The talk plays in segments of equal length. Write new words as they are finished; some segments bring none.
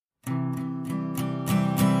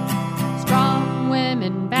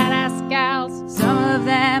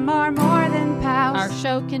them are more than pals. Our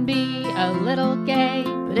show can be a little gay,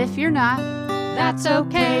 But if you're not, that's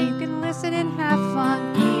okay. you can listen and have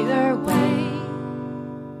fun either way.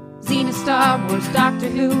 Xena, Star Wars, Doctor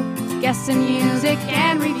Who, guests and music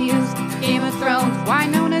and reviews. Game of Thrones,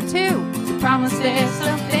 Winona too. We promise there's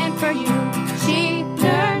something for you. She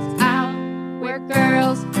nerds out. We're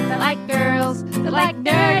girls that like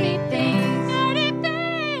nerdy things. Nerdy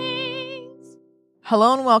things.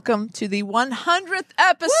 Hello and welcome to the 100th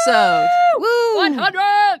episode Woo!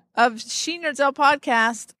 100! of She Nerds Out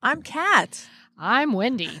podcast. I'm Kat. I'm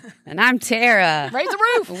Wendy. And I'm Tara. Raise the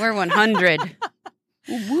roof. We're 100.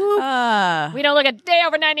 Uh, We don't look a day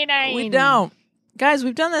over 99. we don't. Guys,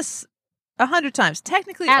 we've done this 100 times.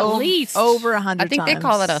 Technically, At least. over 100 I think times. they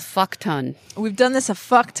call it a fuck ton. We've done this a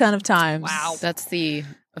fuck ton of times. Wow. That's the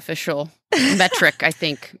official metric, I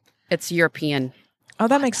think. It's European. Oh,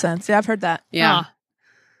 that makes sense. Yeah, I've heard that. Yeah. Huh.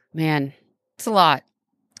 Man, it's a lot.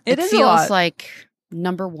 It is a feels lot. like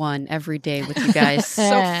number one every day with you guys.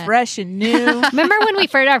 So fresh and new. Remember when we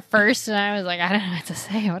heard our first and I was like, I don't know what to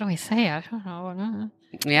say. What do we say? I don't know.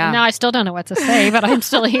 Yeah. Now I still don't know what to say, but I'm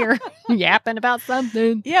still here yapping about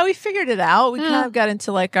something. Yeah, we figured it out. We Yeah. kind of got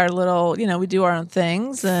into like our little, we do our own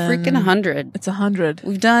things. And Freaking 100. It's 100.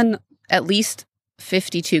 We've done at least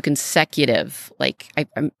 52 consecutive.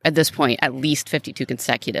 I'm at this point, at least 52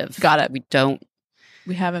 consecutive. Got it. We don't.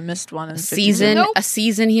 We haven't missed one in A 50 season. years. Nope. A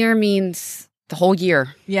season here means the whole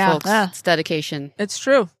year. Yeah. Folks. Yeah. It's dedication. It's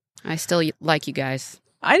true. I still like you guys.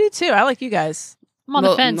 I do too. I like you guys. I'm on the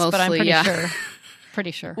Mo- fence, but I'm mostly, pretty yeah. sure.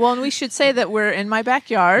 Pretty sure. Well, and we should say that we're in my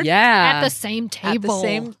backyard. Yeah. At the same table. At the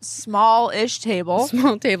same small-ish table.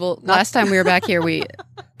 small table. Last time we were back here,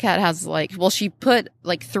 Kat has she put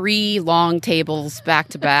 3 long tables back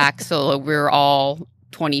to back, so we're all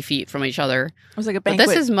 20 feet from each other. It was like a But banquet.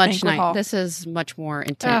 this is much banquet hall. This is much more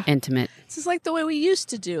Ah. intimate. This is like the way we used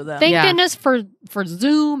to do them. Thank Yeah. goodness for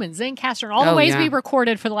Zoom and Zencastr and all the Oh, ways yeah. we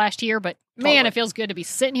recorded for the last year. But man, Totally. it feels good to be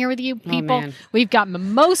sitting here with you people. man. We've got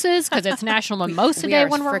mimosas because it's National Mimosa We Day are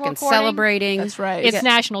when we're freaking recording. celebrating. That's right. It's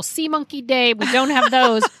National Sea Monkey Day. We don't have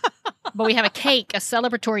those, but we have a cake, a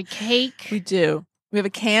celebratory cake. We do. We have a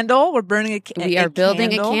candle. We're burning a We are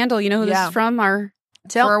building a candle. You know who this Yeah. is from?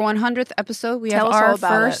 For our 100th episode, we have tell us all our about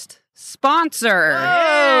first sponsor.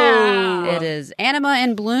 Oh. It is Anima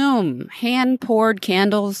and Bloom. Hand-poured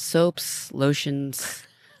candles, soaps, lotions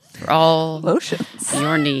for all lotions.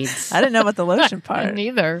 your needs. I didn't know about the lotion part.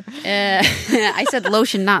 Neither. I said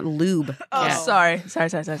lotion, not lube. Oh, Yeah. sorry. Sorry.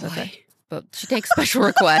 But she takes special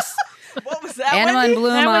requests. What was that? Anima and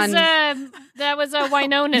Bloom That was a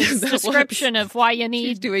Winona's That was- description of why you She's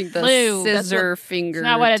need doing the lube. scissor finger. It's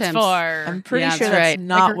not what it's attempts. for. I'm pretty Yeah, sure that's that's right.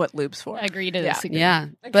 not Agree- what lube's for. Agree to Yeah. disagree. Yeah,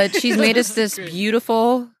 but she's made us this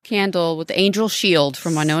beautiful candle with the angel shield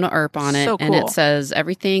from Winona Earp on it, So and cool. it says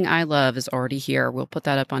 "Everything I love is already here." We'll put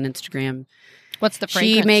that up on Instagram. What's the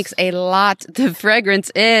fragrance? She makes a lot. The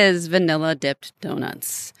fragrance is vanilla dipped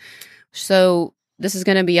donuts. So this is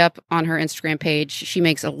going to be up on her Instagram page. She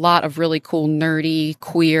makes a lot of really cool, nerdy,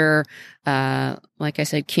 queer, like I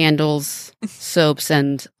said, candles, soaps,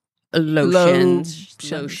 and lotions.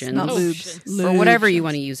 Lotions, not lubes. Or whatever you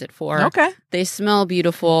want to use it for. Okay. They smell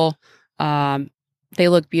beautiful. They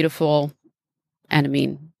look beautiful. And I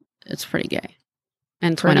mean, it's pretty gay.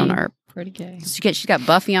 And it's Pretty. Winona Earp. Pretty gay. She's got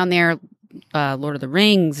Buffy on there, Lord of the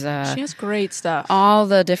Rings, She has great stuff. all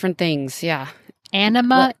the different things. Yeah.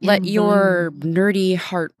 Anima. Let and your Bloom. nerdy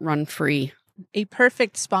heart run free. A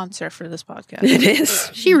perfect sponsor for this podcast. It is.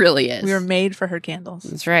 She really is. We were made for her candles.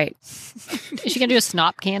 That's right. Is she gonna do a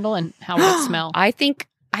snop candle and how would it smell? I think,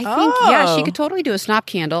 Oh. yeah, she could totally do a snop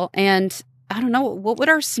candle. And I don't know, what would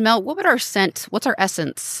our smell, what would our scent, what's our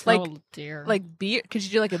essence? Like- oh dear. Like beer. Could you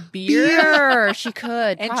do like a beer? Beer. She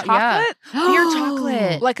could. And Yeah. chocolate? Beer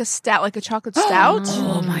chocolate. Like a stout, like a chocolate stout?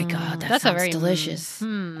 Oh my God, that That's sounds a very delicious.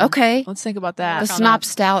 Hmm. Okay. Let's think about The that. on snop that.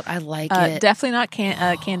 stout, I like it. Definitely not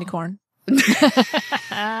candy corn.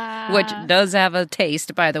 Which does have a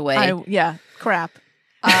taste, by the way. Yeah, crap.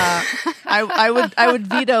 I would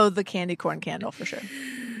veto the candy corn candle for sure.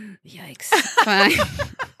 Yikes. Fine.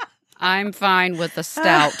 I'm fine with the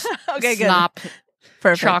stout. Okay, good. Snop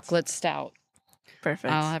Perfect. chocolate stout.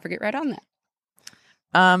 Perfect. I'll have to get right on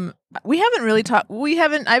that. We haven't really talked. I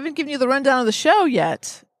haven't given you the rundown of the show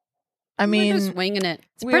yet. I We're mean, just winging it.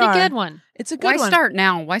 It's a we pretty are. good one. It's a good Why one. start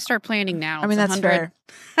now? Why start planning now? I mean, It's that's 100.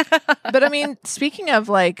 fair. But I mean, speaking of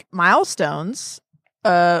like milestones,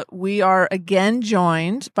 we are again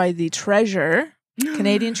joined by the treasure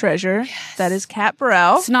Canadian treasure. That is Kat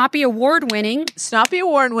Burrell. Snoppy award winning. Snoppy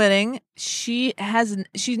award winning. She's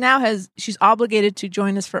obligated to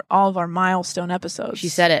join us for all of our milestone episodes. She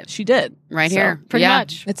said it. She did. Right So, here. Pretty Yeah.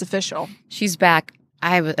 much. It's official. She's back.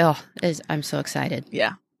 I'm so excited.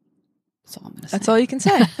 Yeah. That's all I'm going to say. That's all you can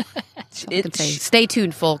say. That's all I can say. Stay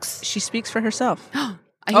tuned, folks. She speaks for herself.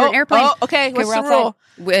 I hear an airplane. Oh, okay. What's we're the outside. rule?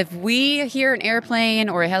 If we hear an airplane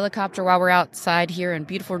or a helicopter while we're outside here in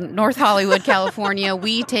beautiful North Hollywood, California,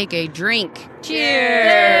 we take a drink.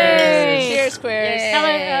 Cheers! Cheers, queers.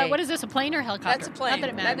 Heli- what is this, a plane or helicopter? That's a plane. Not that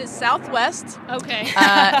it That matters. is Southwest. Okay.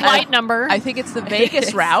 Uh, Flight number. I think it's the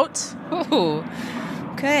Vegas route. Ooh.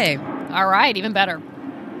 Okay. All right, even better.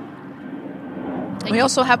 We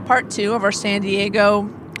also have part 2 of our San Diego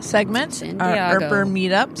segment, San our Diego. Erper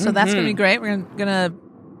meetup. So that's going to be great. We're gonna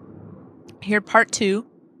hear part 2.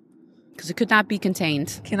 Because it could not be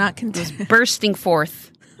contained. Cannot continue. Bursting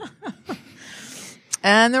forth.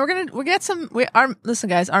 And then we'll get some. Listen,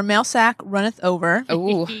 guys, our mail sack runneth over.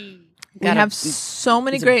 Ooh. We have so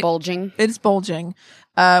many Is it great. bulging. It's bulging.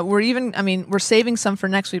 We're saving some for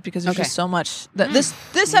next week because there's Okay. just so much. This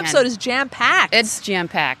Man. episode is jam packed. It's jam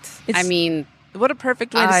packed. It's- I mean, What a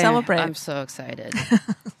perfect way to celebrate. I'm so excited.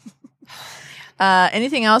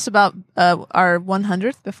 Anything else about our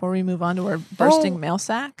 100th before we move on to our bursting mail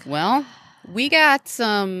sack? Well, we got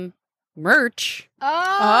some merch.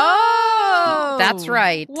 Oh, That's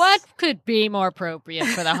right. What could be more appropriate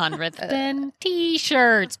for the 100th than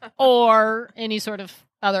T-shirts or any sort of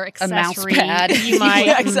other mouse accessory pad. you might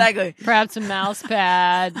Yeah, exactly. perhaps a mouse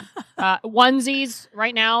pad. Onesies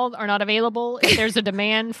right now are not available. If there's a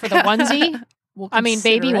demand for the onesie, We'll baby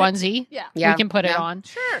consider it. onesie, Yeah. we can put it Yeah. on.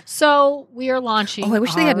 Sure. So we are launching. Oh, I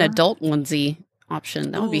wish they had an our- adult onesie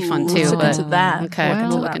option. That would be fun Ooh, too. let's look But into that. okay, Well,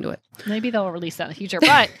 we'll look into it. Maybe they'll release that in the future.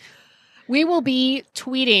 But we will be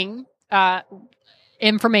tweeting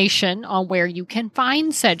information on where you can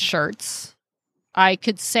find said shirts. I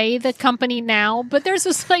could say the company now, but there's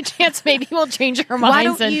a slight chance maybe we'll change our Why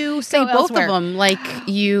minds. don't and you say go both elsewhere. of them? Like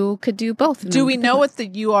you could do both. Do we know what the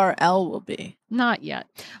URL will be? Not yet.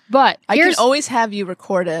 But I can here's, always have you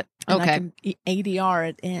record it. And Okay. I can ADR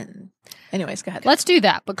it in. Anyways, go ahead. let's do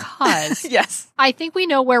that because Yes. I think we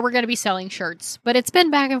know where we're going to be selling shirts, but it's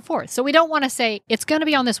been back and forth. So we don't want to say it's going to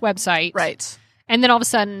be on this website. Right. And then all of a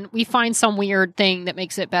sudden we find some weird thing that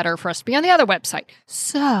makes it better for us to be on the other website.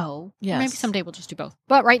 So Yes. maybe someday we'll just do both.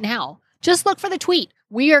 But right now, just look for the tweet.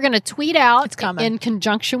 We are going to tweet out It's coming. in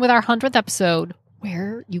conjunction with our 100th episode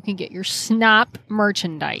where you can get your Snop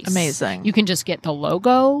merchandise. Amazing. You can just get the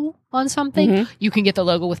logo on something. Mhm. You can get the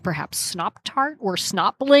logo with perhaps Snop Tart or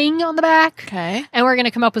Snop Bling on the back. Okay. And we're going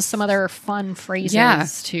to come up with some other fun phrases Yeah.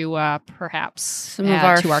 to perhaps Some of add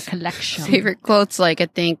our to our collection. favorite quotes? Like I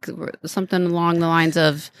think something along the lines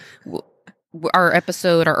of our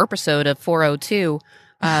episode of 402.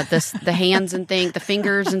 The hands and the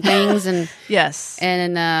fingers and things, and Yes.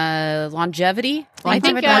 longevity. I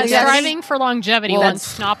think longevity. striving for longevity, Well, one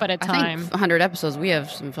snop at a I time. think 100 episodes. We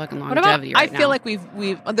have some fucking What about- longevity. I right feel now. like we've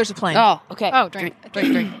there's a plane. Oh, okay. Oh, drink.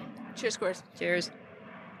 drink. Cheers, squares. Cheers.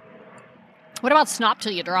 What about snop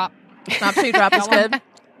till you drop? Not till you drop is good.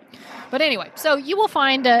 But anyway, so you will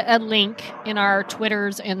find a link in our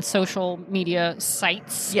Twitters and social media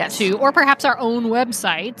sites, Yes. to, or perhaps our own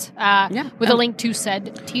website, with Yeah. a link to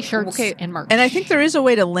said T-shirts Okay. and merch. And I think there is a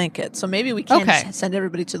way to link it. So maybe we can't Okay. just send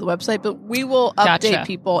everybody to the website, but we will update Gotcha.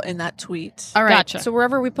 people in that tweet. All right. Gotcha. So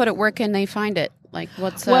wherever we put it, where can they find it? Like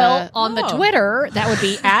what's well, on the oh. Twitter, that would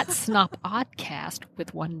be at Snopodcast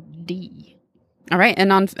with one D. all right,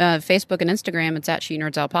 and on Facebook and Instagram, it's at She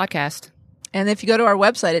Nerds Out Podcast. And if you go to our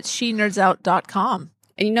website, it's shenerdsout.com.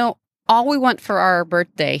 And you know, all we want for our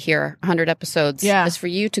birthday here, 100 episodes, Yeah. is for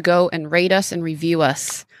you to go and rate us and review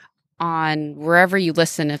us on wherever you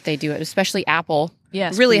listen if they do it, especially Apple.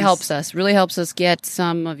 Yes. It really please. helps us. Really helps us get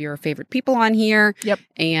some of your favorite people on here. Yep.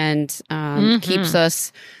 And Mhm. keeps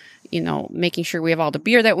us, making sure we have all the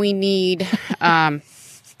beer that we need. And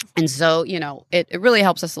so, it really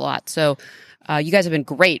helps us a lot. So you guys have been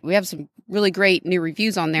great. We have some really great new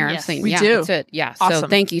reviews on there. Yes. Saying, We yeah, do. That's it. Yeah. So Awesome.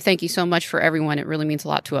 thank you so much for everyone. It really means a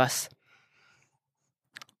lot to us.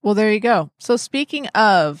 Well, there you go. So speaking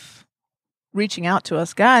of reaching out to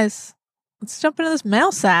us, guys, let's jump into this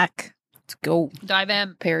mail sack. Let's go Dive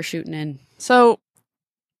in. parachuting in. So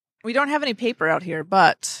we don't have any paper out here,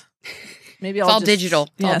 but maybe It's I'll all just- digital.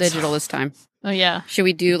 It's Yeah, all it's- digital this time. Oh yeah. Should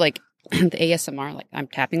we do like the ASMR? Like I'm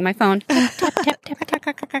tapping my phone.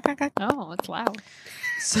 Oh, it's loud.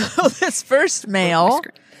 So this first mail,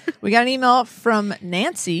 we got an email from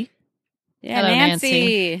Nancy. Yeah, Hello,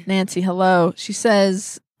 Nancy. Nancy, hello. She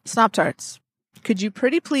says, Snop Tarts. Could you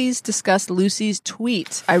pretty please discuss Lucy's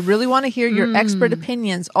tweet? I really want to hear your expert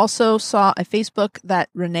opinions. Also saw a Facebook that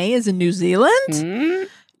Renee is in New Zealand.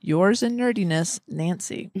 Yours in nerdiness,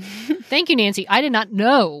 Nancy. Thank you, Nancy. I did not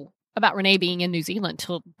know about Renee being in New Zealand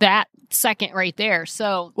till that second right there.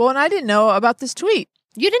 So, Well, and I didn't know about this tweet.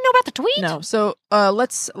 you didn't know about the tweet? No. So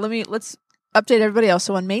let's update everybody else.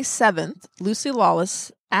 So on May 7th, Lucy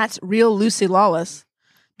Lawless at Real Lucy Lawless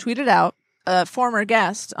tweeted out a former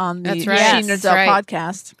guest on the That's right. She Yes, Nerds that's Out right.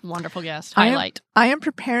 podcast. Wonderful guest. I am- Highlight. I am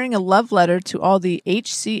preparing a love letter to all the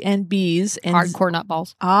HCNBs and Hardcore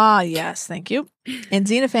nutballs. yes, thank you. And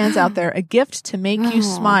Xena fans out there, a gift to make you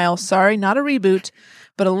smile. Sorry, not a reboot,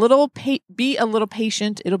 but be a little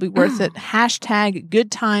patient. It'll be worth it. Hashtag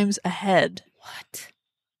good times ahead. What?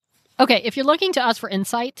 Okay, if you're looking to us for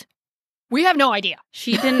insight, we have no idea.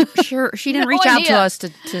 She didn't No reach out to idea. us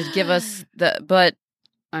to give us but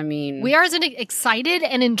I mean, We are as excited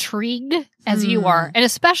and intrigued as you are, and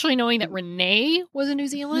especially knowing that Renee was in New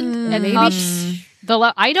Zealand and maybe up she-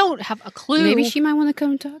 I don't have a clue. maybe she might want to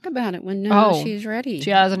come talk about it when she's ready.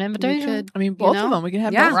 She has an We invitation. could, I mean, both know? of them. We can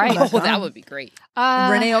have yeah, both right. of them. Oh, that would be great.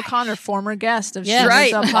 Renee O'Connor, former guest of Yes. She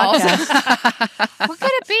Right. Nerds Out podcast. What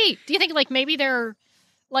could it be? Do you think like maybe they're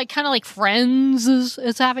like kind of like Friends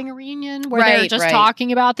is having a reunion where they're Right, just right.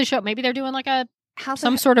 talking about the show? Maybe they're doing like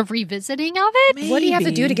some sort of revisiting of it. What do you have to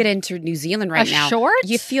do to Maybe. get into New Zealand right a now? short?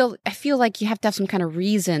 I feel like you have to have some kind of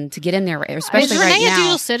reason to get in there, especially Is right Renee a now.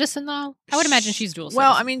 dual citizen though? I would imagine she's dual citizen.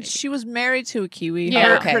 Well, I mean, maybe. she was married to a Kiwi. Yeah.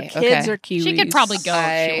 Her, Okay, her kids okay. are Kiwis. She could probably go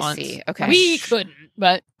if she I wants. see. Okay. We couldn't,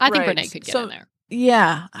 but I think Right. Renee could get So- in there.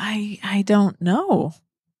 Yeah, I don't know.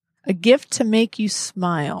 A gift to make you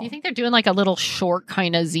smile. Do you think they're doing like a little short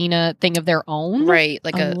kind of Xena thing of their own? Right,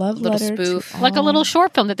 like A a love little letter to spoof. Like a little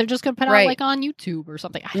short film that they're just going to put out Right. like on YouTube or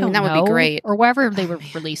something. I mean, don't that know. would be great. Or wherever they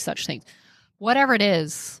would release such things. Whatever it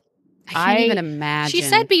is. I can't even imagine. She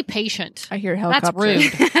said be patient. I hear That's helicopter.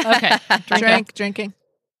 rude. Okay. Drinking.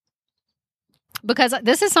 Because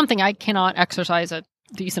this is something I cannot exercise a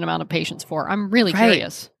decent amount of patience for. I'm really Right.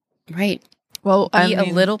 curious. Right. Well, Be a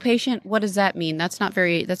little patient. What does that mean? That's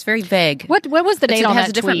very vague. What was the date it on has that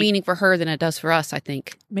a different tweet? meaning for her than it does for us, I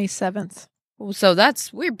think. May 7th. So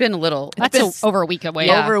we've been a little. That's been- over a week away.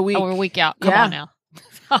 Yeah. Over a week. Over a week out. Come Yeah. on now.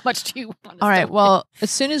 How much do you want to All right. still Well,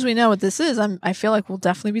 as soon as we know what this is, I feel like we'll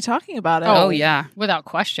definitely be talking about it. Oh, yeah. without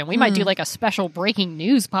question. We might do like a special breaking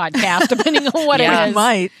news podcast depending on what Yeah. it We is.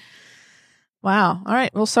 might. Wow. All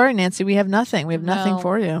right. Well, sorry, Nancy. We have nothing. We have nothing No.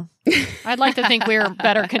 for you. I'd like to think we're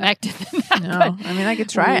better connected than that. No. but I mean, I could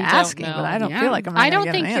try we don't asking, know. but I don't Yeah. feel like I'm. I don't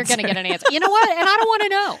think you're going to get an answer. You know what? And I don't want to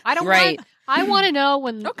know. I don't Right. want. I want to know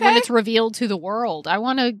when Okay. it's revealed to the world. I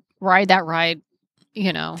want to ride that ride.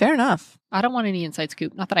 You know, Fair enough. I don't want any inside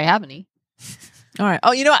scoop. Not that I have any. All right.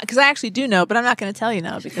 Oh, you know what? Because I actually do know, but I'm not going to tell you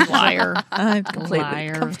now because Liar. I'm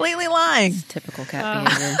Liar. completely lying. Typical cat Oh.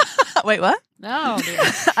 behavior. Wait, what? No, dude.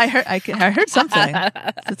 I heard something.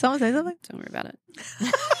 Did someone say something? Don't worry about it.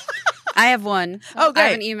 I have one. Oh, I great.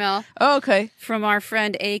 have an email Oh, okay. from our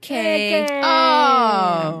friend AK. Oh.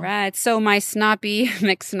 All right. So my snoppy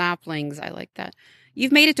McSnoplings, I like that.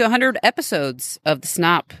 You've made it to 100 episodes of the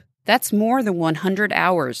Snop. That's more than 100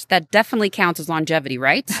 hours. That definitely counts as longevity,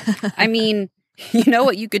 right? I mean, you know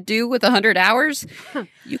what you could do with 100 hours?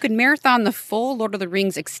 You could marathon the full Lord of the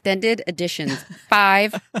Rings extended editions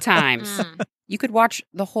 5 times. You could watch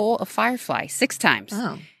the whole of Firefly 6 times.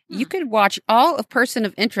 Oh. You could watch all of Person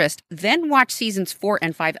of Interest, then watch seasons 4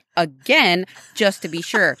 and 5 again, just to be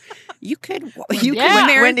sure. You could Yeah.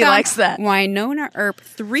 marathon Wendy likes that. Winona Earp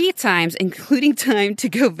 3 times, including time to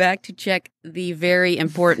go back to check the very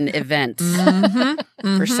important events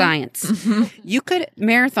for science. You could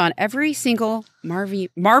marathon every single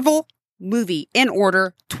Marvel movie in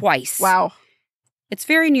order twice. Wow. It's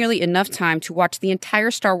very nearly enough time to watch the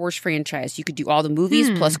entire Star Wars franchise. You could do all the movies,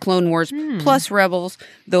 plus Clone Wars, plus Rebels,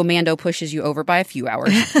 though Mando pushes you over by a few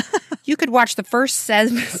hours. You could watch the first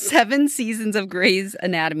 7 seasons of Grey's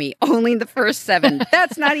Anatomy, only the first 7.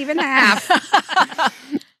 That's not even half.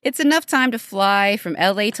 It's enough time to fly from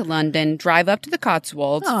LA to London, drive up to the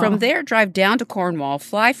Cotswolds, Oh. from there drive down to Cornwall,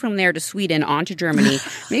 fly from there to Sweden, on to Germany,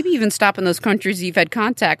 maybe even stop in those countries you've had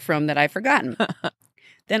contact from that I've forgotten.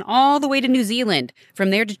 Then all the way to New Zealand, from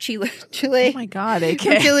there to Chile. Oh my God, AK.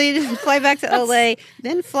 From Chile, fly back to LA,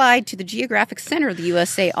 then fly to the geographic center of the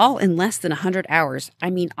USA, all in less than 100 hours. I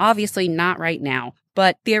mean, obviously not right now,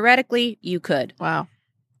 but theoretically you could. Wow.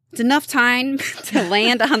 It's enough time to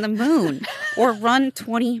land on the moon or run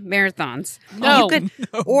 20 marathons. No.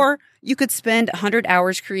 Or you could spend 100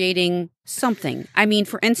 hours creating something. I mean,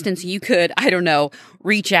 for instance, you could, I don't know,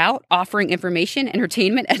 reach out, offering information,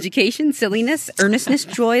 entertainment, education, silliness, earnestness,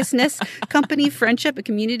 joyousness, company, friendship, a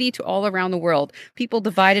community to all around the world. People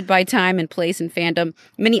divided by time and place and fandom,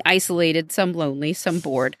 many isolated, some lonely, some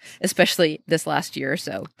bored, especially this last year or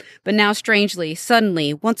so. But now, strangely,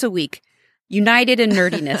 suddenly, once a week, united in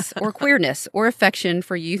nerdiness or queerness or affection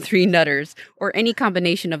for you three nutters or any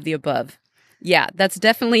combination of the above. Yeah, that's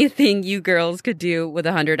definitely a thing you girls could do with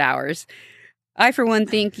 100 hours. I, for one,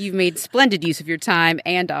 think you've made splendid use of your time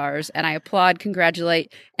and ours, and I applaud,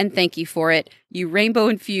 congratulate, and thank you for it. You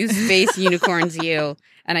rainbow-infused space unicorns, you.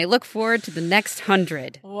 And I look forward to the next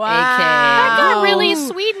 100. Wow. AK. That got really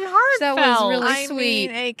sweet and heartfelt. That was really I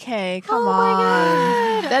sweet. mean, AK, come Oh my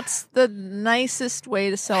on. God. That's the nicest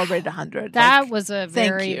way to celebrate 100. That Like, was a thank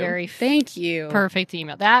very, you. very Thank you. perfect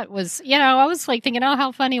email. That was, I was like thinking, oh,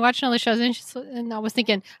 how funny watching all the shows. And I was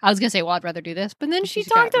thinking, I was going to say, well, I'd rather do this. But then she She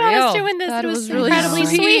got talked about us real. doing this. That It was was really incredibly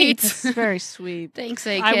sweet. sweet. It's very sweet. Thanks,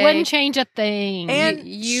 AK. I wouldn't change a thing. And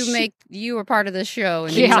you were part of the show,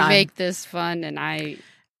 and Yeah. you make this fun, and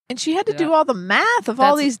And she had to Yeah. do all the math of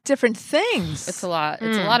all That's- these different things. it's a lot.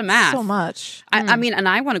 It's Mm. a lot of math. So much. I mean, and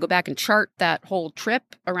I want to go back and chart that whole trip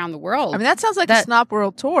around the world. I mean, that sounds like a That- Snop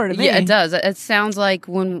World tour to me. yeah, it does. It sounds like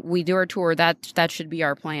when we do our tour, that should be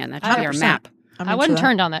our plan. That should be our 100%. map. I'm I into wouldn't that.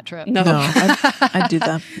 turn down that trip. No, No, I'd do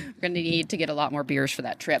that. We're going to need to get a lot more beers for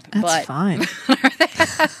that trip, That's but fine.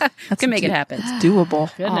 That's can make it happen. It's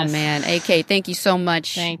doable. Goodness. Oh man, AK, thank you so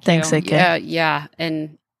much. Thank you. Thanks, AK. Yeah,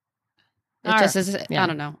 and it All just right. is. Yeah. I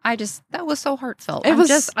don't know. That was so heartfelt. It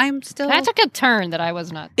was- I'm still That took a turn that I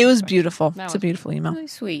was not. It was beautiful. That It's a was beautiful email. really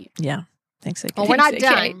sweet. Yeah. Thanks, AK. Well, we're not Thanks,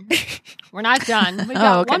 AK. done. We're not done. We've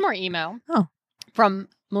got okay. one more email. Oh. From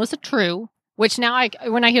Melissa True, which now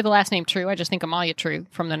when I hear the last name True, I just think Amalia True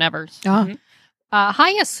from the Nevers. Oh.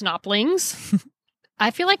 Hiya, Snoplings. I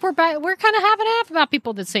feel like we're kind of half and half about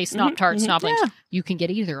people that say Snop Tart, Snoplings. Yeah. You can get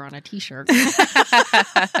either on a T-shirt.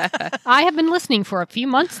 I have been listening for a few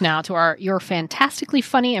months now to your fantastically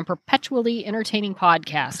funny and perpetually entertaining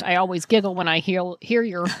podcast. I always giggle when I hear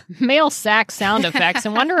your mail sack sound effects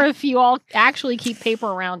and wonder if you all actually keep paper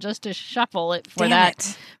around just to shuffle it for Damn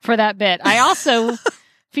it. for that bit. I also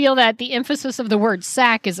feel that the emphasis of the word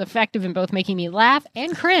sack is effective in both making me laugh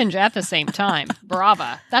and cringe at the same time.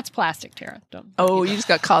 Brava. That's plastic, Tara. Don't Oh, you just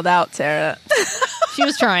got called out, Tara. She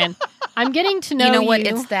was trying. I'm getting to know You know what?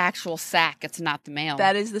 It's the actual sack. It's not the mail.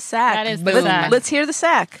 That is the sack. That is the Let's- sack. Let's hear the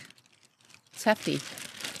sack. It's hefty.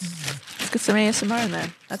 Let's get some ASMR in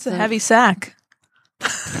there. That's a heavy sack.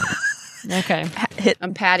 Okay. Hit.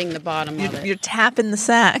 I'm patting the bottom of it. You're tapping the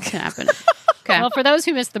sack. Happen. Okay. Well, for those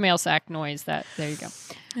who missed the mail sack noise, there you go.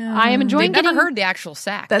 I am They enjoying never getting heard the actual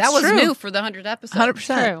sack. That's that was true. new for the 100th episode.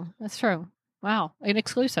 100%. True. That's true. Wow. An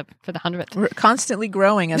exclusive for the 100th. We're constantly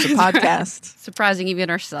growing as a podcast. Surprising even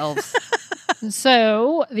ourselves.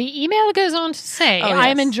 So the email goes on to say, Oh, I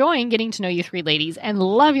am yes. enjoying getting to know you three ladies and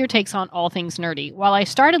love your takes on all things nerdy. While I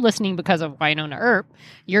started listening because of Winona Earp,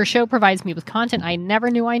 your show provides me with content I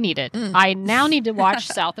never knew I needed. I now need to watch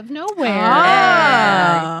South of Nowhere.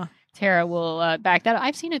 Ah. Tara will back that up.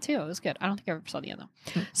 I've seen it too. It was good. I don't think I ever saw the end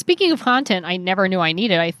though. Speaking of content I never knew I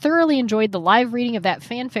needed, I thoroughly enjoyed the live reading of that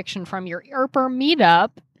fan fiction from your Earper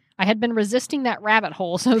meetup. I had been resisting that rabbit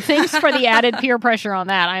hole, so thanks for the added peer pressure on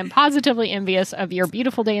that. I am positively envious of your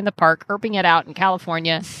beautiful day in the park, Earping it out in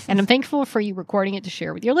California, and I'm thankful for you recording it to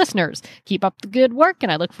share with your listeners. Keep up the good work,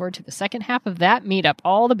 and I look forward to the second half of that meetup.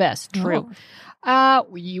 All the best. True.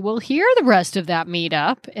 You will hear the rest of that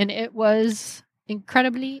meetup, and it was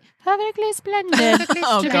incredibly, perfectly splendid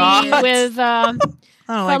Oh, to God. be with I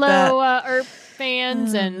don't like that. fellow Earp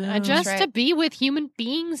fans and no. just That's to right. be with human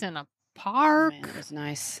beings in a park. Man, it was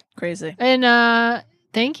nice. Crazy. And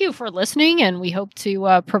thank you for listening, and we hope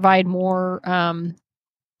to provide more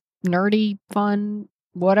nerdy, fun,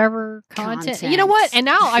 whatever content. You know what? And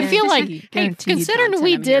now I feel like, hey, Guaranteed considering content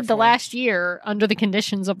we I'm here did the for. last year under the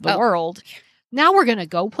conditions of the Oh. world, now we're going to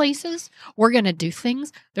go places. We're going to do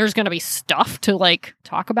things. There's going to be stuff to like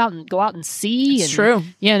talk about and go out and see. It's and, true.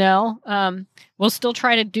 You know, we'll still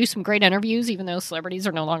try to do some great interviews, even though celebrities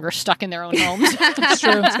are no longer stuck in their own homes. It's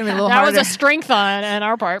true. It's going to be a little that harder. was a strength on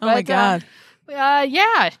our part. Oh, my but, God.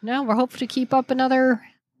 yeah, no, we're hoping to keep up another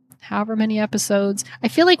however many episodes. I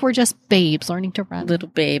feel like we're just babes learning to run. Little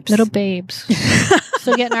babes. Little babes.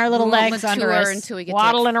 Still getting our little We won't legs under mature us, until we get to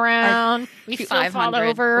waddling around. We still fall 500.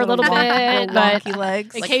 over a little bit, but wonky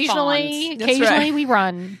legs. Like occasionally, fawns. That's right. we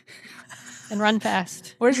run and run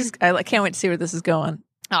fast. Where's this? I can't wait to see where this is going.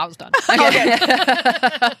 No, I was done.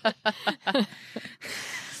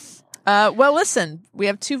 Well, listen, we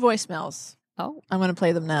have 2 voicemails. Oh, I'm going to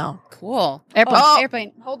play them now. Cool. airplane.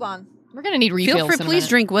 Airplane. Hold on. We're gonna need refills. Feel free, in a please minute.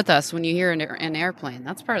 drink with us when you hear an airplane.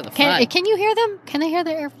 That's part of the fun. Can you hear them? Can they hear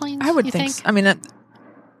the airplanes? I would you think so. I mean,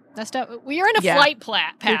 That's we are in a Yeah. flight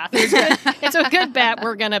path. It's a good bet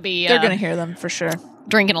we're gonna be. they're going to hear them for sure.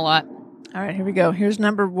 drinking a lot. All right, here we go. Here's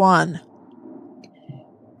number 1.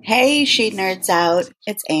 Hey, She Nerds Out.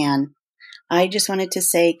 It's Anne. I just wanted to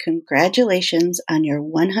say congratulations on your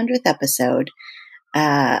 100th episode.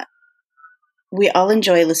 We all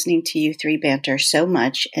enjoy listening to you 3 banter so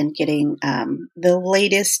much and getting the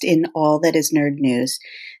latest in all that is nerd news.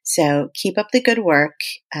 So keep up the good work.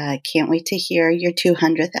 Can't wait to hear your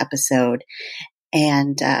 200th episode.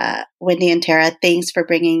 And Wendy and Tara, thanks for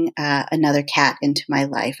bringing another cat into my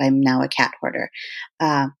life. I'm now a cat hoarder.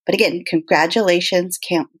 But again, congratulations.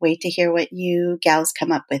 Can't wait to hear what you gals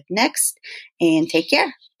come up with next. And take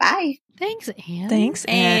care. Bye. Thanks, Anne. Thanks,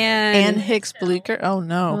 Anne Hicks Bleecker. Oh,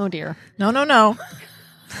 no. Oh dear. No.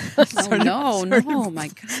 Oh, no, my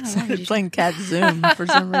God. Started playing Cat Zoom for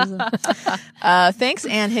some reason. Thanks,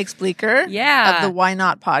 Anne Hicks Bleecker. Yeah. Of the Why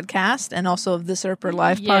Not podcast and also of This Erper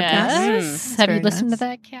Live podcast. Yes. Have you very listened nice. to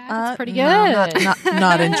that cat? It's pretty good. No,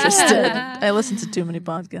 not interested. I listen to too many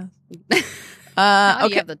podcasts. How do you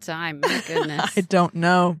Okay. have the time? My goodness. I don't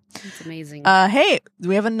know. It's amazing. Hey,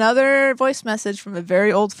 we have another voice message from a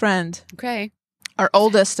very old friend, Okay. our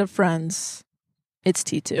oldest of friends. It's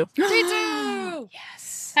T2. T2!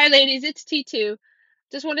 Yes. Hi, ladies. It's T2.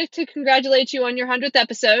 Just wanted to congratulate you on your 100th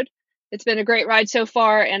episode. It's been a great ride so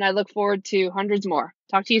far, and I look forward to hundreds more.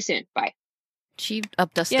 Talk to you soon. Bye. She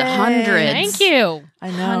upped us Yay. to hundreds. Thank you. I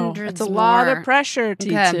know. Hundreds It's a lot more. of pressure,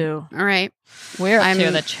 T2. All right. We're up I'm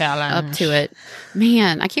to the challenge. Up to it.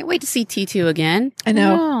 Man, I can't wait to see T2 again. I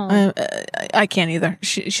know. No. I can't either.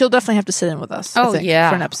 She'll definitely have to sit in with us. I Oh, think, yeah.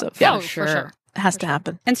 for an episode. Yeah, Yeah, for sure. it has to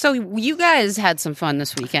happen. And so you guys had some fun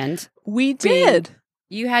this weekend. We did.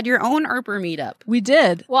 You had your own Erper meetup. We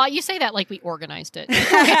did. Well, you say that like we organized it.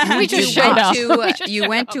 we just you showed up. You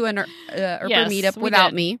went to an Erper Yes, meetup we without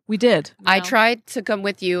did. me. We did. I No. tried to come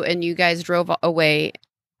with you, and you guys drove away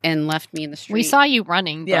and left me in the street. We saw you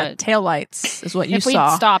running, Yeah, but taillights is what you if we'd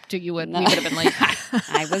saw. stopped, we would have been late.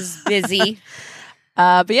 I was busy.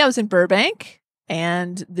 But yeah, I was in Burbank,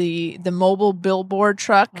 and the mobile billboard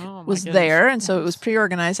truck Oh, my was goodness. there, and so it was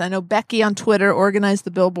pre-organized. I know Becky on Twitter organized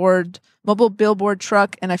the mobile billboard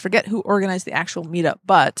truck, and I forget who organized the actual meetup,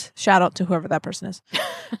 but shout out to whoever that person is.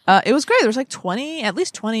 It was great. There was like at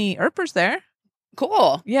least 20 Erpers there.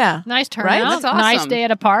 Cool. Yeah. Nice turnout. Right? That's awesome. Nice day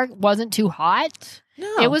at a park. Wasn't too hot.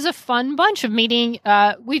 No. It was a fun bunch of meeting.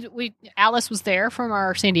 We Alice was there from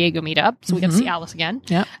our San Diego meetup, so we got to see Alice again.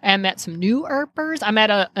 Yep. And met some new Erpers. I met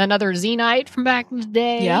another Zenite from back in the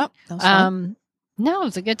day. Yeah. That was fun. No, it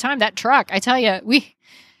was a good time. That truck, I tell you,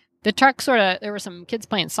 the truck there were some kids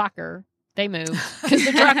playing soccer. They moved because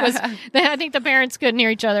the truck was. I think the parents couldn't hear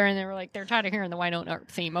each other, and they were like, they're tired of hearing the Why Don't Erp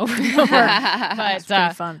theme over and over. It's pretty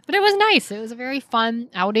But fun. but it was nice. It was a very fun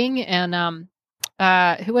outing. And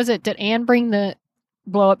who was it? Did Anne bring the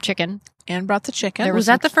blow up chicken? Anne brought the chicken. There was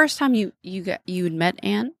that the first time you had met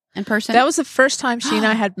Anne in person? That was the first time she and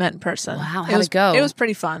I had met in person. Wow, it how'd was it go? It was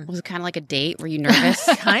pretty fun. Was it kind of like a date? Were you nervous?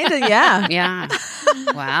 Kind of, yeah. Yeah.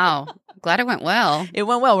 Wow. Glad it went well. It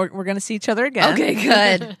went well. We're going to see each other again. Okay,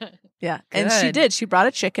 good. Yeah, and she Good. did. She brought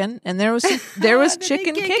a chicken, and there was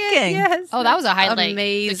chicken kicking. Yes. Oh, that was a highlight. The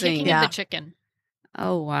Amazing. kicking Yeah. of the chicken.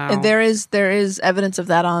 Oh, wow. And there is evidence of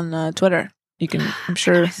that on Twitter. You can, I'm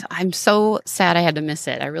sure. I'm so sad I had to miss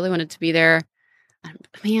it. I really wanted to be there.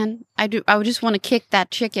 Man, I would just want to kick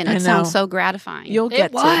that chicken. I It know. sounds so gratifying. You'll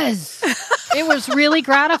get It was. It was really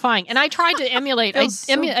gratifying, and I tried to emulate. I Feels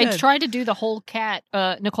so good. tried to do the whole cat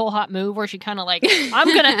Nicole Hot move where she kind of like,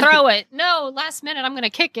 I'm gonna throw it. No, last minute I'm gonna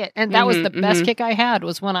kick it, and that was the best kick I had.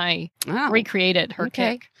 Was when I Oh, recreated her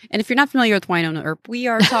okay. kick. And if you're not familiar with Winona Earp, we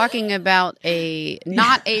are talking about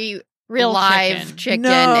not a Real live chicken.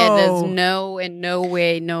 No. It is in no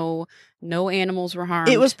way, no animals were harmed.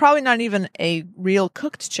 It was probably not even a real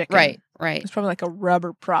cooked chicken. right. It was probably like a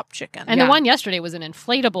rubber prop chicken. And Yeah. the one yesterday was an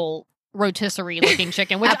inflatable rotisserie looking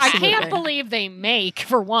chicken, which I can't Absolutely. believe they make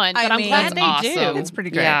for one, but I I'm mean, glad that's they awesome. do. It's pretty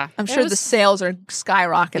great. Yeah. I'm It sure was- the sales are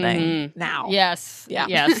skyrocketing Mhm. now. Yes. Yeah.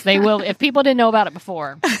 Yes. They will. If people didn't know about it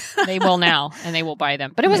before, they will now, and they will buy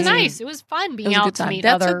them. But it was Amazing. nice. It was fun being It was a out good to time. meet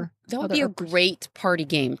That's other. That would other be a Earpers. great party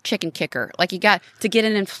game, chicken kicker. Like you got to get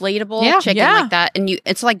an inflatable Yeah. chicken Yeah. like that, and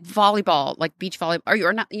it's like volleyball, like beach volleyball,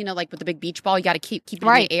 or not, like with the big beach ball. You got to keep it in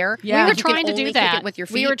Right. the air. Yeah. We were You can trying to only do kick that. it with your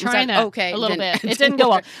feet. We were Was trying that okay, a little bit. It didn't didn't go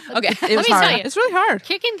well. work. Okay. It was me tell hard. you. It's really hard.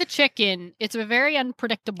 Kicking the chicken, it's a very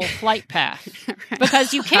unpredictable flight path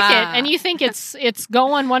because you kick it and you think it's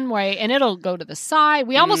going one way and it'll go to the side.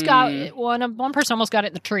 We almost got one person almost got it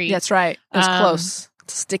in the tree. That's right. It was Um, close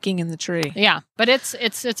to sticking in the tree. Yeah, but it's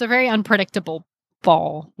a very unpredictable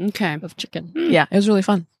ball Okay. of chicken. Yeah, it was really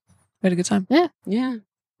fun. We had a good time. Yeah.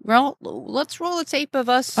 Well, let's roll a tape of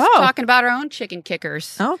us Oh. talking about our own chicken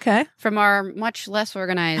kickers Okay. from our much less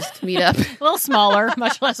organized meetup. A little smaller,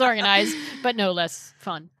 much less organized, but no less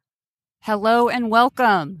fun. Hello and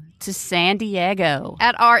welcome to San Diego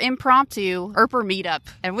at our impromptu Erper meetup.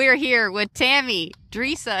 And we're here with Tammy,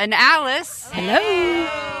 Drisa, and Alice. Hello.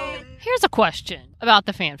 Here's a question about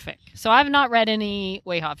the fanfic. So I've not read any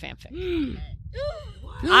Wayhop fanfic.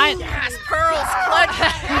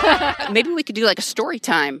 Maybe we could do like a story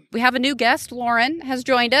time. We have a new guest, Lauren, has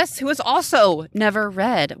joined us, who has also never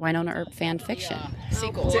read Winona Earp fan fiction. It's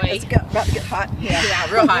about to get hot.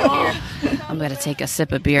 Yeah, real hot here. I'm going to take a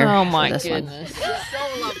sip of beer. Oh my for this one.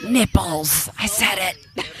 goodness. Nipples. I said it.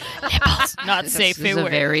 Nipples. Not safe This is for a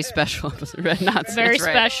work. very special episode. Not Very that's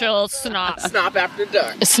right. special snot. Snop after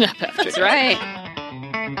dark. Snap after. That's right.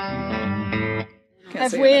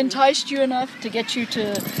 Have we enticed you enough to get you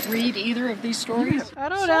to read either of these stories? I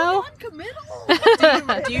don't know.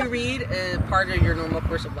 Do you read part of your normal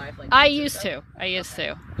course of life? Like I used to.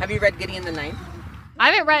 Have you read Gideon the Ninth? I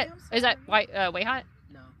haven't read. Is that Way Hot?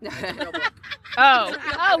 No. Real book.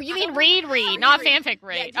 Oh, you mean read, not fanfic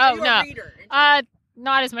read. Yeah, Oh you're no. a reader.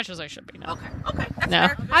 Not as much as I should be. No. Okay. That's No.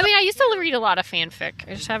 fair. I mean, I used to read a lot of fanfic.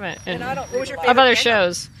 I just haven't. And I don't. What was your of favorite other fandom?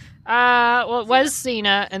 shows. Well, it was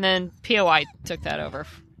Xena, and then POI took that over.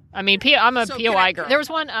 I mean, I'm a So POI girl. There was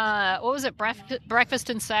one, what was it? Breakfast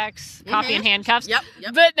and Sex, Coffee and Handcuffs. Yep.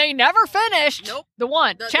 But they never finished. Nope. The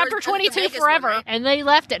one. Chapter there's the 22 Vegas forever. one, right? And they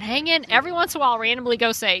left it hanging. Every once in a while, randomly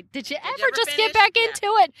go say, did you ever ever just finish? get back Yeah. into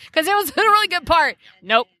it? Because it was a really good part.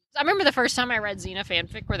 Nope. I remember the first time I read Xena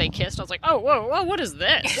fanfic where they kissed. I was like, oh, whoa, what is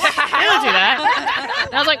this? They don't do that.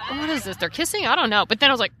 And I was like, what is this? They're kissing? I don't know. But then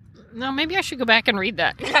I was like, no, maybe I should go back and read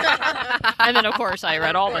that. And then, of course, I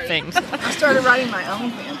read all the things. I started writing my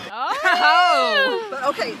own fanfic. Oh! But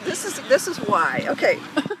okay, this is why. Okay.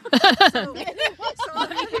 So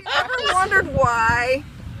have you ever wondered why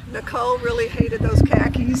Nicole really hated those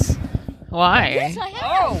khakis? Why?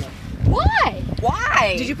 Oh. Why?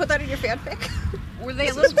 Why? Did you put that in your fanfic? Were they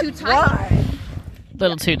a little too tight? Why?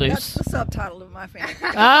 Little too That's loose. the subtitle of my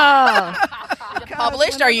fanfic. Oh. Because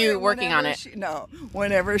Published? Are you whenever- working on whenever it?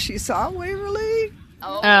 Whenever she saw Waverly,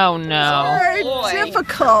 Oh, no. very boy.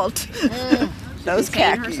 difficult. Those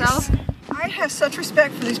Contain khakis. herself? I have such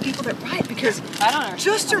respect for these people that write because I don't understand.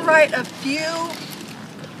 just to write a few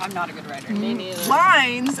I'm not a good writer.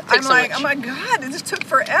 lines, I'm so like, much. oh my God, this took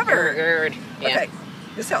forever. Yeah. Okay,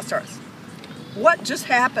 this is how it starts. What just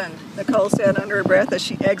happened? Nicole said under her breath as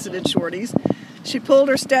she exited Shorty's. She pulled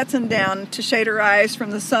her Stetson down to shade her eyes from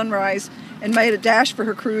the sunrise and made a dash for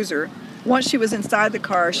her cruiser. Once she was inside the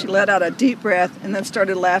car, she let out a deep breath and then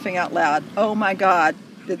started laughing out loud. Oh my God,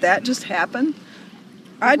 did that just happen?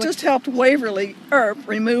 I just helped Waverly Earp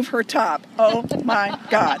remove her top. Oh my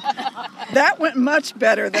God. That went much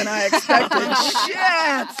better than I expected. Shit!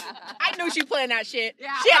 I knew she planned that shit.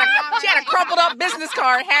 She had a crumpled up business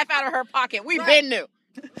card half out of her pocket. We been knew.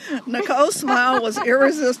 Nicole's smile was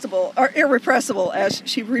irrepressible as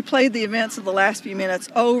she replayed the events of the last few minutes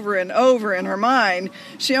over and over in her mind.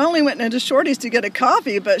 She only went into Shorty's to get a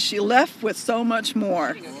coffee, but she left with so much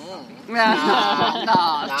more.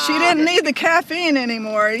 She didn't need the caffeine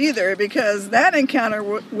anymore either because that encounter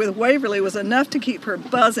with Waverly was enough to keep her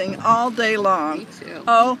buzzing all day long. Me too.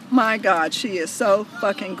 Oh my God, she is so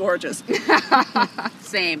fucking gorgeous.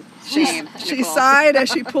 Same. She Nicole. sighed as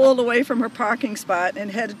she pulled away from her parking spot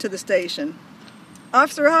and headed to the station.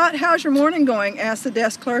 Officer Hott, how's your morning going? Asked the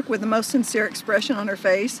desk clerk with the most sincere expression on her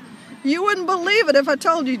face. You wouldn't believe it if I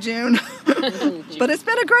told you, June. But it's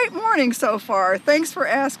been a great morning so far. Thanks for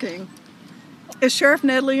asking. Is Sheriff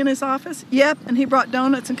Nedley in his office? Yep, and he brought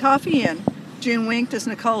donuts and coffee in. June winked as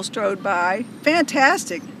Nicole strode by.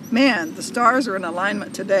 Fantastic. Man, the stars are in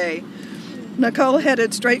alignment today. Nicole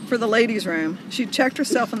headed straight for the ladies' room. She checked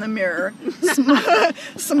herself in the mirror,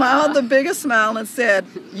 smiled the biggest smile, and said,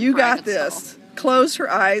 "You got this." Closed her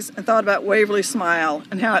eyes and thought about Waverly's smile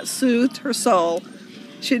and how it soothed her soul.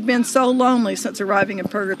 She had been so lonely since arriving in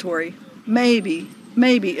Purgatory. Maybe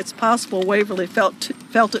it's possible Waverly felt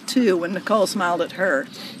it too when Nicole smiled at her.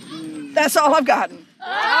 That's all I've gotten. But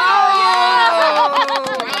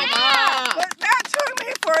that took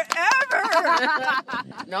me forever.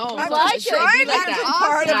 No, I'm like just trying to get to the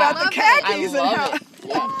part about the khakis and how. That's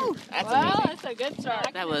Well, amazing. that's a good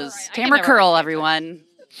start. That was I can Tamara never- Curl, everyone.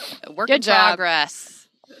 Work in Good job. progress.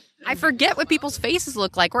 I forget what people's faces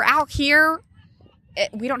look like. We're out here.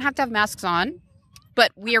 We don't have to have masks on,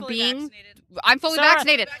 but we are being. I'm fully Sarah-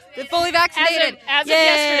 vaccinated. Fully vaccinated. As of Yay!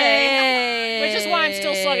 yesterday, which is why I'm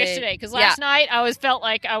still sluggish today. Because last night I felt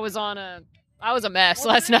like I was a mess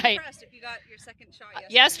last night. If you got your second shot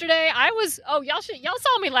Yesterday I was. Oh, y'all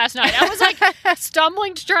saw me last night. I was like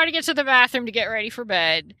stumbling to try to get to the bathroom to get ready for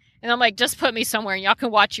bed. And I'm like, just put me somewhere and y'all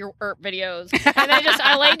can watch your ERP videos. And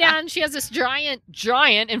I lay down and she has this giant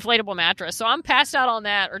inflatable mattress. So I'm passed out on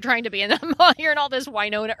that or trying to be. And I'm hearing all this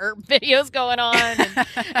Winona ERP videos going on.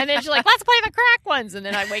 And then she's like, let's play the crack ones. And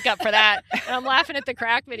then I wake up for that. And I'm laughing at the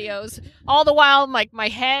crack videos. All the while, like, my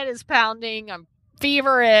head is pounding. I'm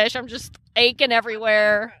feverish. I'm just aching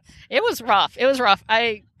everywhere. It was rough.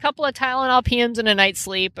 A couple of Tylenol PMs and a night's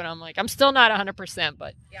sleep. And I'm like, I'm still not 100%.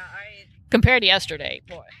 But compared to yesterday,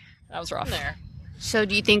 boy. That was rough. There. So,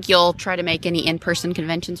 do you think you'll try to make any in-person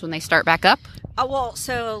conventions when they start back up? Well,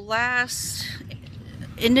 so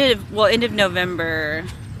end of November,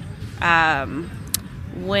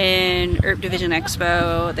 when Herb Division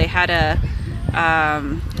Expo, they had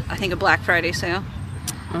I think a Black Friday sale.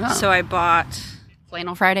 Oh. So I bought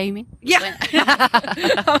Flannel Friday, you mean? Yeah.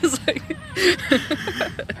 I was like,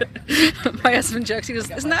 my husband jokes. He goes,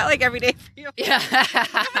 "Isn't that like every day for you?" Yeah.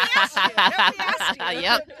 Nobody asked you.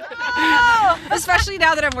 Yep. Especially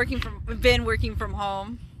now that been working from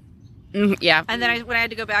home. Yeah. And then when I had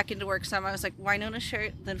to go back into work some, I was like, Winona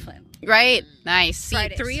shirt, then flannel. Right. Nice. See,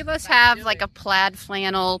 Fridays. 3 of us have like a plaid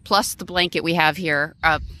flannel plus the blanket we have here,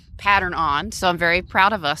 pattern on. So I'm very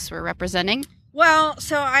proud of us. We're representing. Well,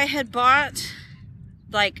 so I had bought,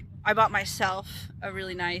 I bought myself a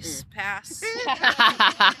really nice pass.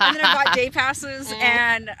 And then I bought day passes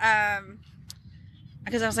and,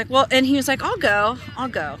 because I was like, well, and he was like, I'll go.